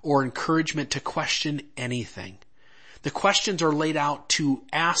or encouragement to question anything. The questions are laid out to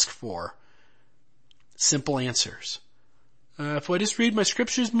ask for simple answers. If I just read my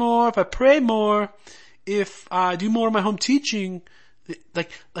scriptures more, if I pray more, if I do more of my home teaching,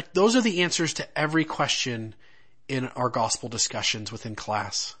 like those are the answers to every question in our gospel discussions within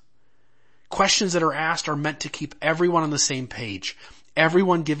class. Questions that are asked are meant to keep everyone on the same page,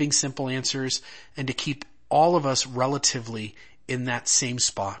 everyone giving simple answers, and to keep all of us relatively in that same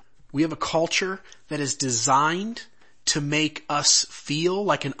spot. We have a culture that is designed to make us feel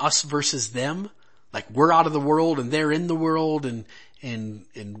like an us versus them, like we're out of the world and they're in the world, and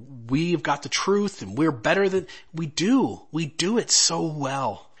we've got the truth and we're better than we do. We do it so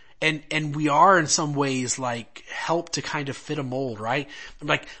well. And we are in some ways like help to kind of fit a mold, right?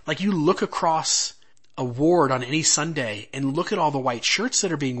 Like you look across a ward on any Sunday and look at all the white shirts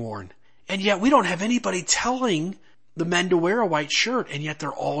that are being worn. And yet we don't have anybody telling the men to wear a white shirt, and yet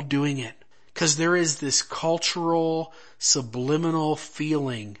they're all doing it. Because there is this cultural, subliminal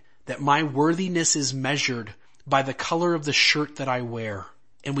feeling that my worthiness is measured by the color of the shirt that I wear.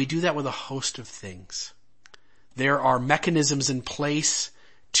 And we do that with a host of things. There are mechanisms in place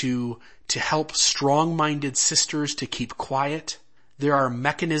to help strong-minded sisters to keep quiet. There are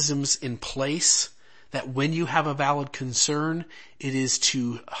mechanisms in place that when you have a valid concern, it is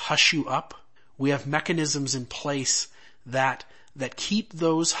to hush you up. We have mechanisms in place that keep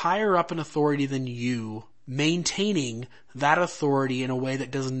those higher up in authority than you maintaining that authority in a way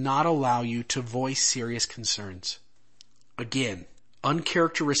that does not allow you to voice serious concerns. Again,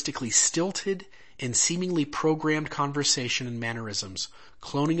 uncharacteristically stilted and seemingly programmed conversation and mannerisms,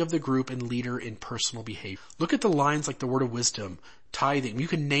 cloning of the group and leader in personal behavior. Look at the lines like the word of wisdom, tithing. You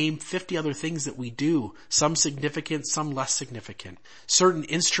can name 50 other things that we do, some significant, some less significant. Certain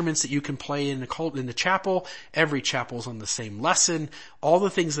instruments that you can play in the chapel. Every chapel is on the same lesson. All the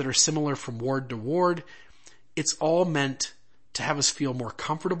things that are similar from ward to ward. It's all meant to have us feel more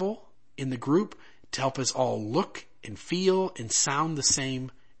comfortable in the group, to help us all look and feel and sound the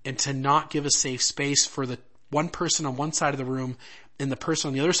same, and to not give a safe space for the one person on one side of the room and the person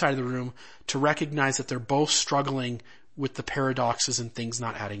on the other side of the room to recognize that they're both struggling with the paradoxes and things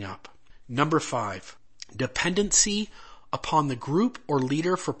not adding up. Number 5, dependency upon the group or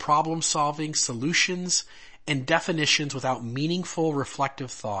leader for problem-solving solutions and definitions without meaningful reflective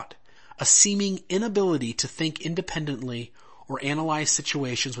thought. A seeming inability to think independently or analyze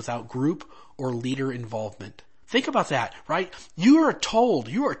situations without group or leader involvement. Think about that, right? You are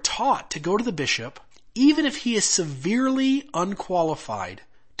taught to go to the bishop, even if he is severely unqualified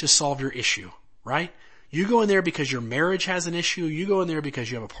to solve your issue, right? You go in there because your marriage has an issue. You go in there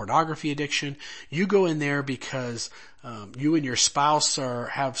because you have a pornography addiction. You go in there because you and your spouse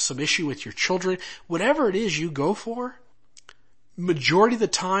have some issue with your children. Whatever it is you go for, majority of the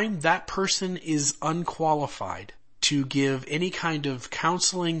time that person is unqualified to give any kind of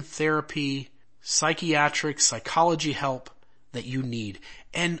counseling, therapy, psychiatric, psychology help that you need.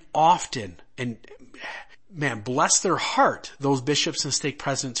 And often, and man, bless their heart, those bishops and stake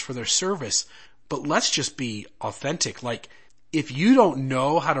presidents for their service. But let's just be authentic. Like, if you don't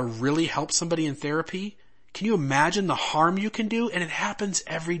know how to really help somebody in therapy, can you imagine the harm you can do? And it happens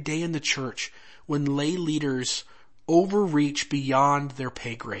every day in the church when lay leaders overreach beyond their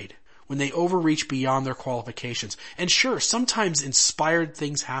pay grade, when they overreach beyond their qualifications. And sure, sometimes inspired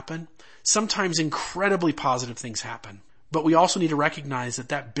things happen. Sometimes incredibly positive things happen. But we also need to recognize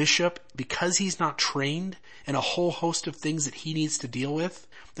that bishop, because he's not trained in a whole host of things that he needs to deal with,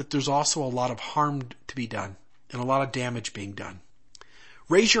 that there's also a lot of harm to be done and a lot of damage being done.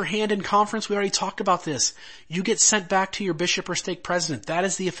 Raise your hand in conference. We already talked about this. You get sent back to your bishop or stake president. That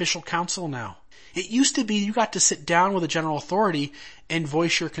is the official council now. It used to be you got to sit down with a general authority and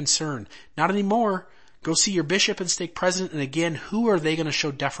voice your concern. Not anymore. Go see your bishop and stake president, and again, who are they going to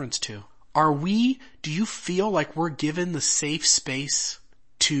show deference to? Do you feel like we're given the safe space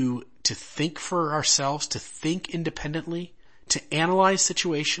to think for ourselves, to think independently, to analyze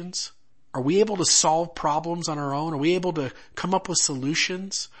situations? Are we able to solve problems on our own? Are we able to come up with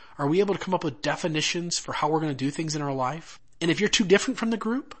solutions? Are we able to come up with definitions for how we're going to do things in our life? And if you're too different from the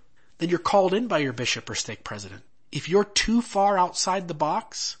group, then you're called in by your bishop or stake president. If you're too far outside the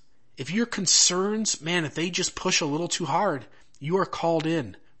box, if your concerns, if they just push a little too hard, you are called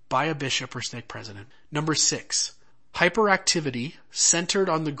in by a bishop or stake president. Number 6, hyperactivity centered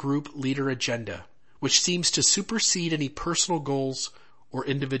on the group leader agenda, which seems to supersede any personal goals or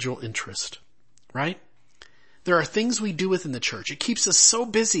individual interest, right? There are things we do within the church. It keeps us so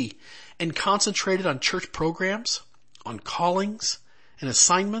busy and concentrated on church programs, on callings and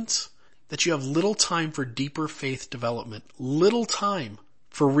assignments that you have little time for deeper faith development, little time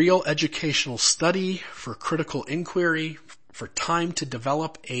for real educational study, for critical inquiry, for time to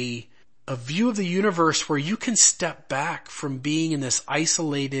develop a view of the universe where you can step back from being in this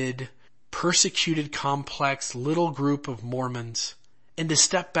isolated, persecuted, complex little group of Mormons and to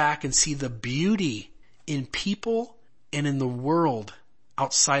step back and see the beauty in people and in the world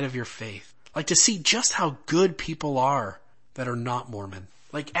outside of your faith. Like to see just how good people are that are not Mormon.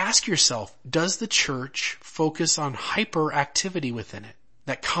 Like ask yourself, does the church focus on hyperactivity within it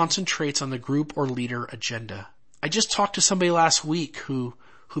that concentrates on the group or leader agenda? I just talked to somebody last week who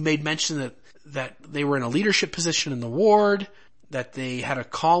made mention that they were in a leadership position in the ward, that they had a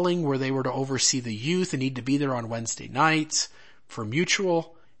calling where they were to oversee the youth and need to be there on Wednesday nights for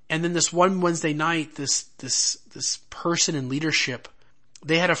mutual. And then this one Wednesday night, this person in leadership,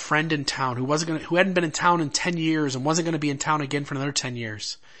 they had a friend in town who hadn't been in town in 10 years and wasn't going to be in town again for another 10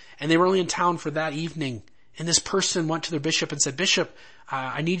 years. And they were only in town for that evening. And this person went to their bishop and said, "Bishop,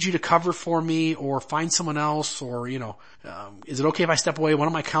 I need you to cover for me or find someone else, or, is it okay if I step away? One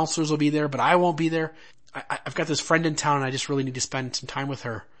of my counselors will be there, but I won't be there. I've got this friend in town and I just really need to spend some time with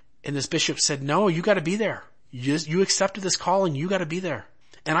her." And this bishop said, "No, you got to be there. You accepted this calling. You got to be there."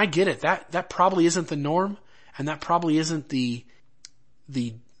 And I get it. That probably isn't the norm, and that probably isn't the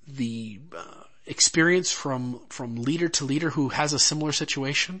experience from leader to leader who has a similar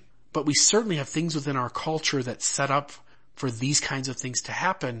situation. But we certainly have things within our culture that set up for these kinds of things to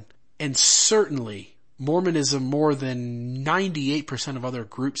happen. And certainly Mormonism, more than 98% of other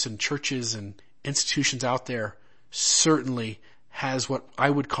groups and churches and institutions out there, certainly has what I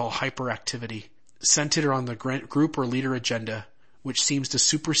would call hyperactivity, centered on the group or leader agenda, which seems to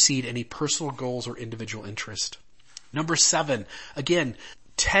supersede any personal goals or individual interest. Number 7, again,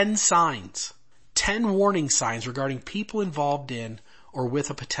 10 signs, 10 warning signs regarding people involved in or with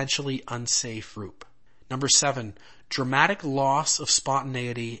a potentially unsafe group. Number 7, dramatic loss of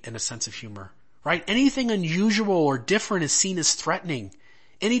spontaneity and a sense of humor, right? Anything unusual or different is seen as threatening.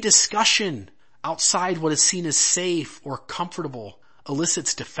 Any discussion outside what is seen as safe or comfortable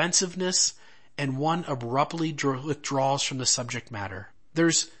elicits defensiveness, and one abruptly withdraws from the subject matter.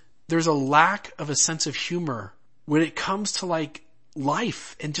 There's a lack of a sense of humor when it comes to like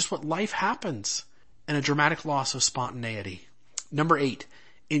life and just what life happens, and a dramatic loss of spontaneity. Number 8,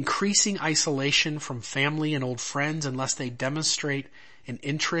 increasing isolation from family and old friends unless they demonstrate an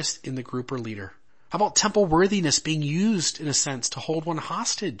interest in the group or leader. How about temple worthiness being used in a sense to hold one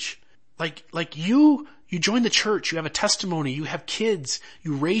hostage? Like you join the church, you have a testimony, you have kids,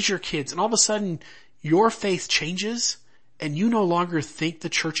 you raise your kids, and all of a sudden your faith changes and you no longer think the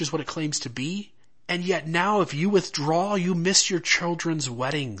church is what it claims to be. And yet now if you withdraw, you miss your children's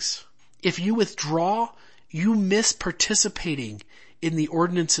weddings. If you withdraw, you miss participating in the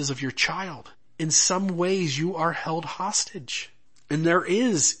ordinances of your child. In some ways you are held hostage. And there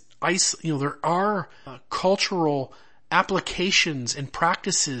are cultural applications and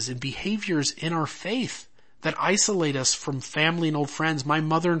practices and behaviors in our faith that isolate us from family and old friends. My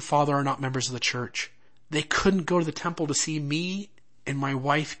mother and father are not members of the church. They couldn't go to the temple to see me and my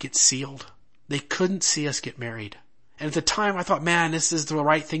wife get sealed. They couldn't see us get married. And at the time I thought, man, this is the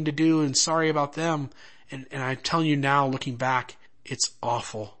right thing to do, and sorry about them. And I'm telling you now, looking back, it's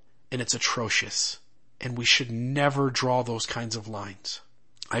awful and it's atrocious. And we should never draw those kinds of lines.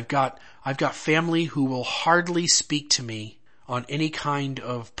 I've got family who will hardly speak to me on any kind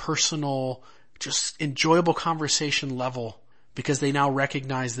of personal, just enjoyable conversation level, because they now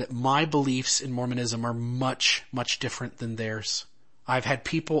recognize that my beliefs in Mormonism are much, much different than theirs. I've had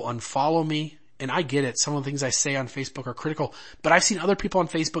people unfollow me And I get it. Some of the things I say on Facebook are critical, but I've seen other people on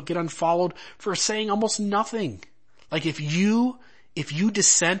Facebook get unfollowed for saying almost nothing. Like if you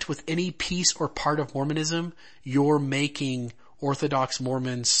dissent with any piece or part of Mormonism, you're making Orthodox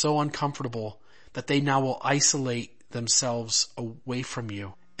Mormons so uncomfortable that they now will isolate themselves away from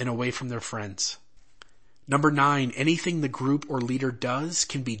you and away from their friends. Number 9, anything the group or leader does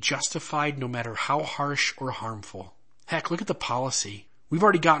can be justified no matter how harsh or harmful. Heck, look at the policy. We've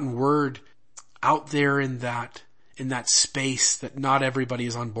already gotten word out there in that space that not everybody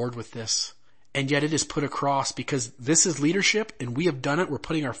is on board with this. And yet it is put across because this is leadership and we have done it. We're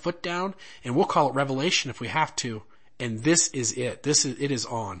putting our foot down and we'll call it revelation if we have to. And this is it. It is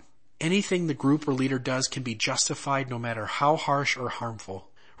on. Anything the group or leader does can be justified no matter how harsh or harmful,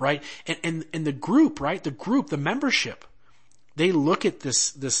 right? And the group, right? The membership, they look at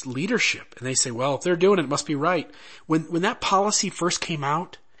this leadership and they say, well, if they're doing it, it must be right. When that policy first came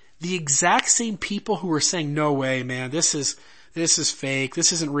out, the exact same people who were saying, no way, man, this is fake,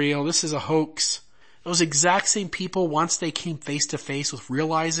 this isn't real, this is a hoax. Those exact same people, once they came face to face with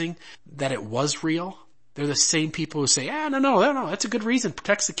realizing that it was real, they're the same people who say, no, that's a good reason,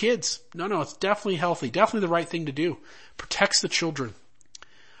 protects the kids. No, it's definitely healthy, definitely the right thing to do, protects the children.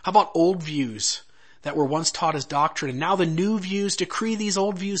 How about old views that were once taught as doctrine, and now the new views decree these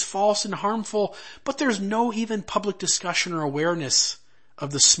old views false and harmful, but there's no even public discussion or awareness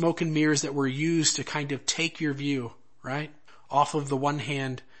of the smoke and mirrors that were used to kind of take your view, right, off of the one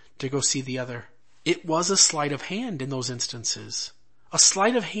hand to go see the other. It was a sleight of hand in those instances. A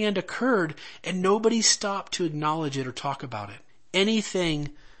sleight of hand occurred and nobody stopped to acknowledge it or talk about it.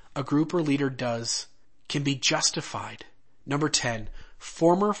 Anything a group or leader does can be justified. Number 10,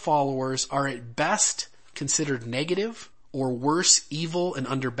 former followers are at best considered negative or worse, evil and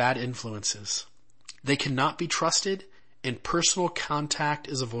under bad influences. They cannot be trusted and personal contact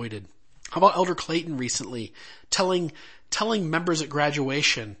is avoided. How about Elder Clayton recently telling members at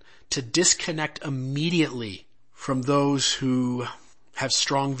graduation to disconnect immediately from those who have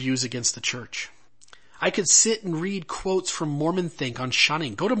strong views against the church? I could sit and read quotes from Mormon Think on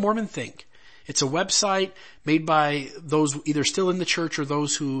shunning. Go to Mormon Think. It's a website made by those either still in the church or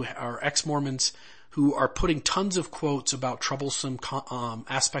those who are ex-Mormons who are putting tons of quotes about troublesome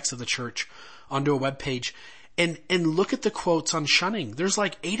aspects of the church onto a webpage. And look at the quotes on shunning. There's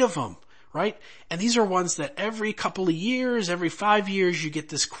like 8 of them, right? And these are ones that every couple of years, every 5 years, you get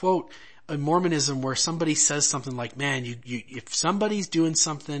this quote in Mormonism where somebody says something like, man, if somebody's doing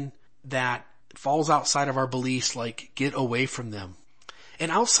something that falls outside of our beliefs, like get away from them. And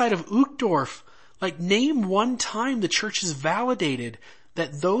outside of Uchtdorf, like name one time the church has validated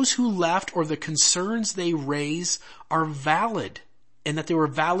that those who left or the concerns they raise are valid and that they were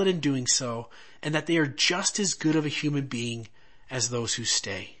valid in doing so and that they are just as good of a human being as those who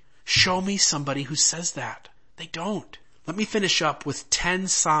stay. Show me somebody who says that. They don't. Let me finish up with 10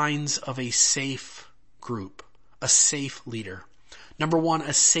 signs of a safe group, a safe leader. Number 1,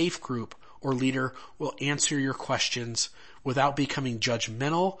 a safe group or leader will answer your questions without becoming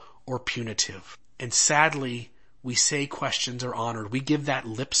judgmental or punitive. And sadly, we say questions are honored. We give that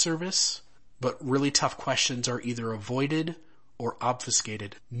lip service, but really tough questions are either avoided or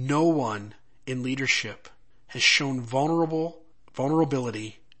obfuscated. No one in leadership has shown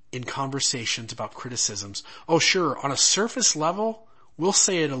vulnerability in conversations about criticisms. Oh, sure, on a surface level, we'll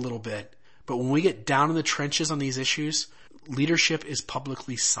say it a little bit, but when we get down in the trenches on these issues, leadership is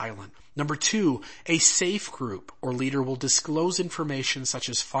publicly silent. Number 2, a safe group or leader will disclose information such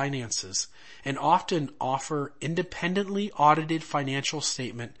as finances and often offer independently audited financial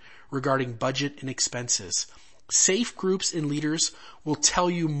statement regarding budget and expenses. Safe groups and leaders will tell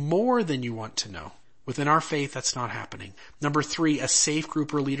you more than you want to know. Within our faith, that's not happening. Number 3, a safe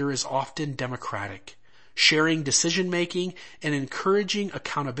group or leader is often democratic, sharing decision-making and encouraging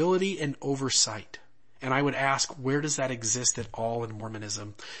accountability and oversight. And I would ask, where does that exist at all in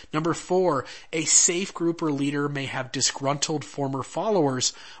Mormonism? Number 4, a safe group or leader may have disgruntled former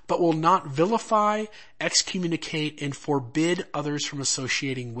followers, but will not vilify, excommunicate, and forbid others from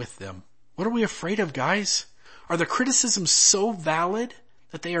associating with them. What are we afraid of, guys? Are the criticisms so valid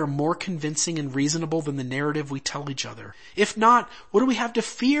that they are more convincing and reasonable than the narrative we tell each other? If not, what do we have to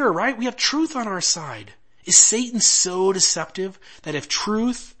fear, right? We have truth on our side. Is Satan so deceptive that if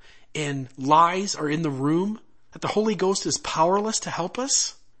truth and lies are in the room, that the Holy Ghost is powerless to help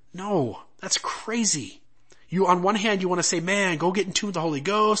us? No, that's crazy. On one hand, you want to say, man, go get in tune with the Holy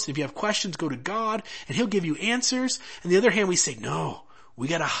Ghost. If you have questions, go to God and He'll give you answers. And the other hand, we say, no, we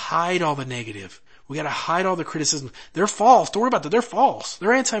got to hide all the negative. We got to hide all the criticism. They're false. Don't worry about that. They're false.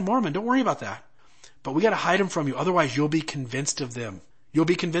 They're anti-Mormon. Don't worry about that. But we got to hide them from you. Otherwise, you'll be convinced of them. You'll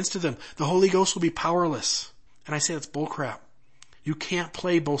be convinced of them. The Holy Ghost will be powerless. And I say that's bullcrap. You can't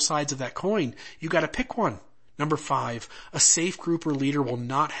play both sides of that coin. You gotta pick one. Number 5, a safe group or leader will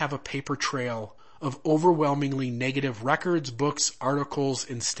not have a paper trail of overwhelmingly negative records, books, articles,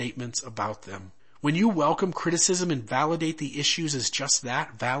 and statements about them. When you welcome criticism and validate the issues as just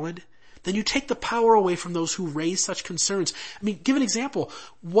that, valid, then you take the power away from those who raise such concerns. I mean, give an example.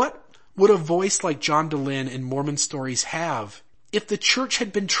 What would a voice like John Dehlin in Mormon Stories have if the church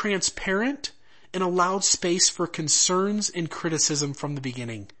had been transparent and allowed space for concerns and criticism from the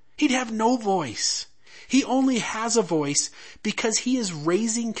beginning? He'd have no voice. He only has a voice because he is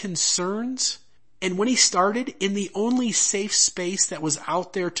raising concerns, and when he started, in the only safe space that was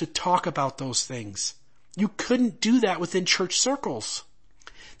out there to talk about those things. You couldn't do that within church circles.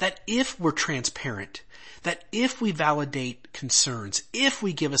 That if we're transparent, that if we validate concerns, if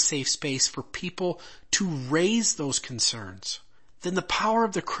we give a safe space for people to raise those concerns, then the power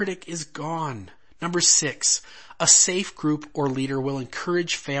of the critic is gone. Number 6, a safe group or leader will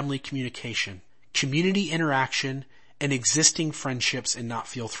encourage family communication, community interaction, and existing friendships and not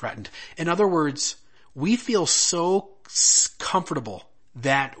feel threatened. In other words, we feel so comfortable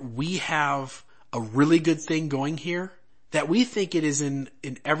that we have a really good thing going here that we think it is in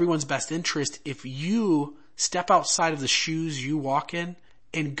everyone's best interest if you step outside of the shoes you walk in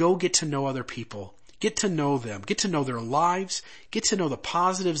and go get to know other people. Get to know them. Get to know their lives. Get to know the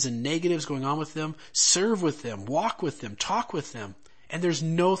positives and negatives going on with them. Serve with them. Walk with them. Talk with them. And there's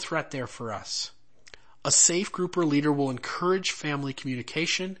no threat there for us. A safe group or leader will encourage family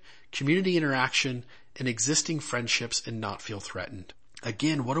communication, community interaction, and existing friendships and not feel threatened.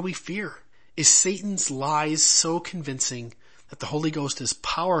 Again, what do we fear? Is Satan's lies so convincing that the Holy Ghost is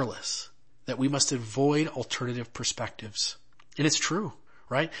powerless that we must avoid alternative perspectives? And it's true,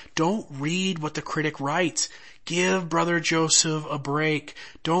 right? Don't read what the critic writes. Give Brother Joseph a break.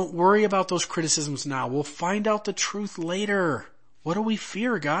 Don't worry about those criticisms now. We'll find out the truth later. What do we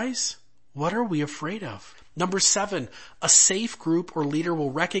fear, guys? What are we afraid of? Number 7, a safe group or leader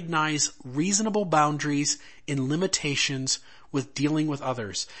will recognize reasonable boundaries and limitations with dealing with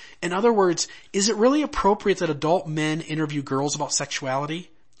others. In other words, is it really appropriate that adult men interview girls about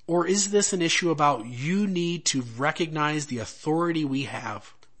sexuality? Or is this an issue about you need to recognize the authority we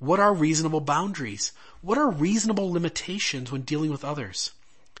have? What are reasonable boundaries? What are reasonable limitations when dealing with others?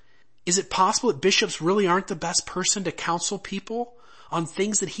 Is it possible that bishops really aren't the best person to counsel people on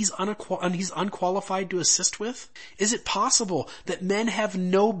things that he's unqualified to assist with? Is it possible that men have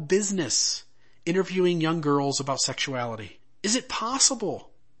no business interviewing young girls about sexuality? Is it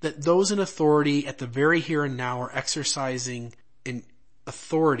possible that those in authority at the very here and now are exercising in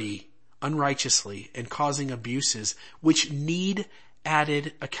authority unrighteously and causing abuses which need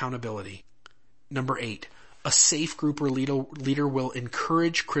added accountability? Number 8, a safe group or leader will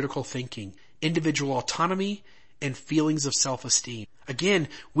encourage critical thinking, individual autonomy, and feelings of self-esteem. Again,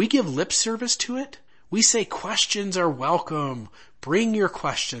 we give lip service to it. We say questions are welcome. Bring your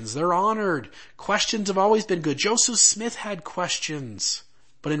questions. They're honored. Questions have always been good. Joseph Smith had questions.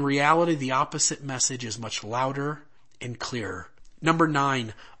 But in reality, the opposite message is much louder and clearer. Number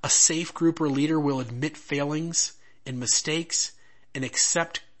 9, a safe group or leader will admit failings and mistakes and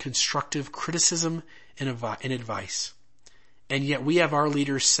accept constructive criticism and advice. And yet we have our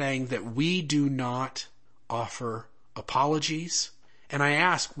leaders saying that we do not offer apologies. And I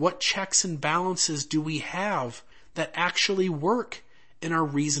ask, what checks and balances do we have that actually work and are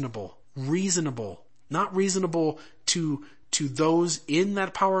reasonable? Reasonable. Not reasonable to those in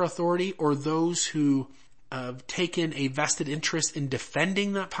that power authority or those who have taken a vested interest in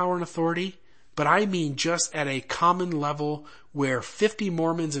defending that power and authority, but I mean just at a common level where 50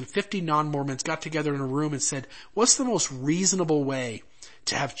 Mormons and 50 non-Mormons got together in a room and said, what's the most reasonable way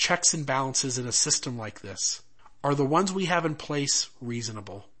to have checks and balances in a system like this? Are the ones we have in place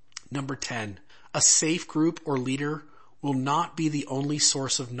reasonable? Number 10, a safe group or leader will not be the only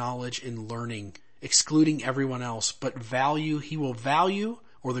source of knowledge and learning, excluding everyone else, but he will value,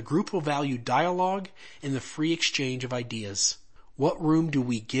 or the group will value, dialogue and the free exchange of ideas. What room do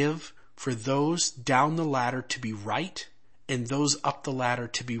we give for those down the ladder to be right and those up the ladder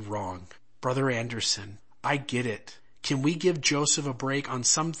to be wrong? Brother Anderson, I get it. Can we give Joseph a break on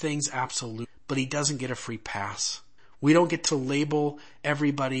some things? Absolutely. But he doesn't get a free pass. We don't get to label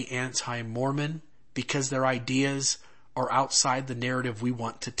everybody anti-Mormon because their ideas are outside the narrative we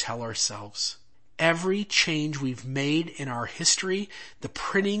want to tell ourselves. Every change we've made in our history, the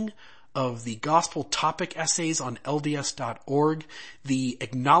printing of the gospel topic essays on LDS.org, the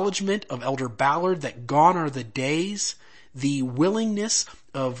acknowledgement of Elder Ballard that gone are the days the willingness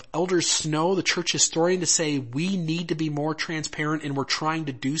of Elder Snow, the church historian, to say we need to be more transparent, and we're trying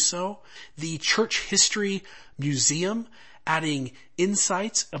to do so. The Church History Museum adding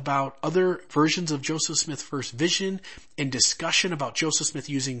insights about other versions of Joseph Smith's first vision and discussion about Joseph Smith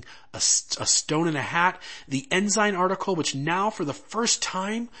using a stone in a hat. The Ensign article, which now for the first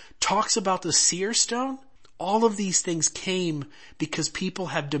time talks about the seer stone. All of these things came because people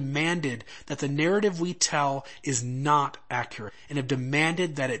have demanded that the narrative we tell is not accurate and have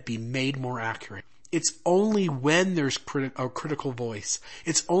demanded that it be made more accurate. It's only when there's a critical voice.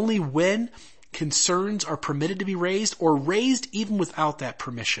 It's only when concerns are permitted to be raised, or raised even without that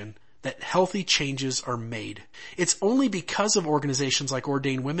permission, that healthy changes are made. It's only because of organizations like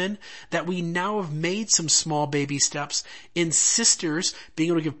Ordained Women that we now have made some small baby steps in sisters being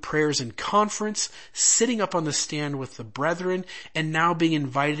able to give prayers in conference, sitting up on the stand with the brethren, and now being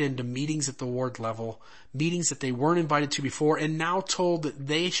invited into meetings at the ward level, meetings that they weren't invited to before, and now told that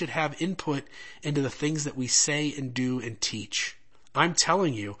they should have input into the things that we say and do and teach. I'm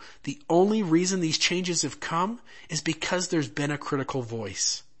telling you, the only reason these changes have come is because there's been a critical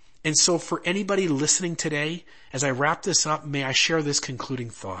voice. And so for anybody listening today, as I wrap this up, may I share this concluding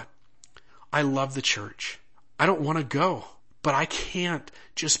thought. I love the church. I don't want to go, but I can't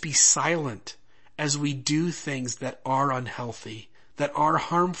just be silent as we do things that are unhealthy, that are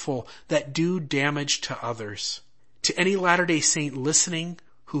harmful, that do damage to others. To any Latter-day Saint listening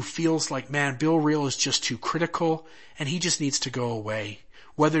who feels like, man, Bill Reel is just too critical and he just needs to go away.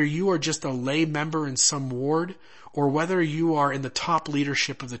 Whether you are just a lay member in some ward or whether you are in the top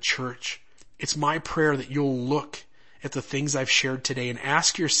leadership of the church, it's my prayer that you'll look at the things I've shared today and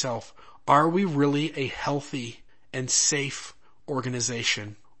ask yourself, are we really a healthy and safe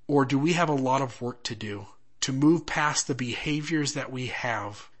organization? Or do we have a lot of work to do to move past the behaviors that we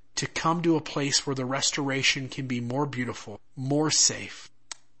have to come to a place where the restoration can be more beautiful, more safe,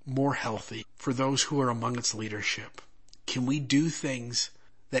 more healthy for those who are among its leadership? Can we do things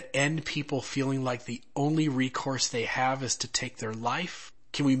that end people feeling like the only recourse they have is to take their life?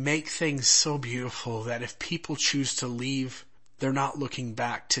 Can we make things so beautiful that if people choose to leave, they're not looking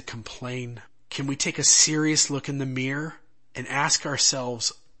back to complain? Can we take a serious look in the mirror and ask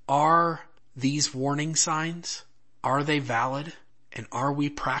ourselves, are these warning signs, are they valid? And are we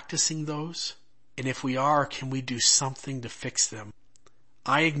practicing those? And if we are, can we do something to fix them?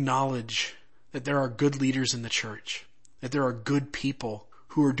 I acknowledge that there are good leaders in the church, that there are good people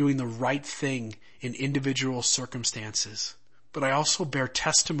who are doing the right thing in individual circumstances. But I also bear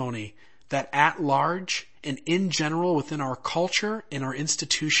testimony that at large and in general within our culture and our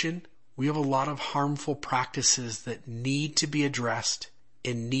institution, we have a lot of harmful practices that need to be addressed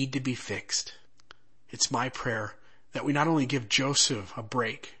and need to be fixed. It's my prayer that we not only give Joseph a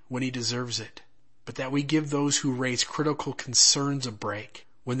break when he deserves it, but that we give those who raise critical concerns a break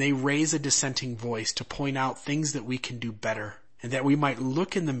when they raise a dissenting voice to point out things that we can do better, and that we might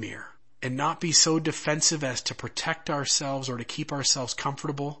look in the mirror and not be so defensive as to protect ourselves or to keep ourselves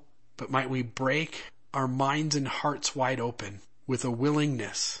comfortable, but might we break our minds and hearts wide open with a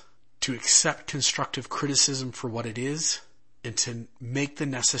willingness to accept constructive criticism for what it is and to make the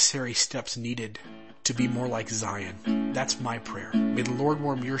necessary steps needed to be more like Zion. That's my prayer. May the Lord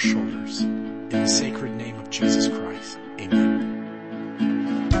warm your shoulders in the sacred name of Jesus Christ. Amen.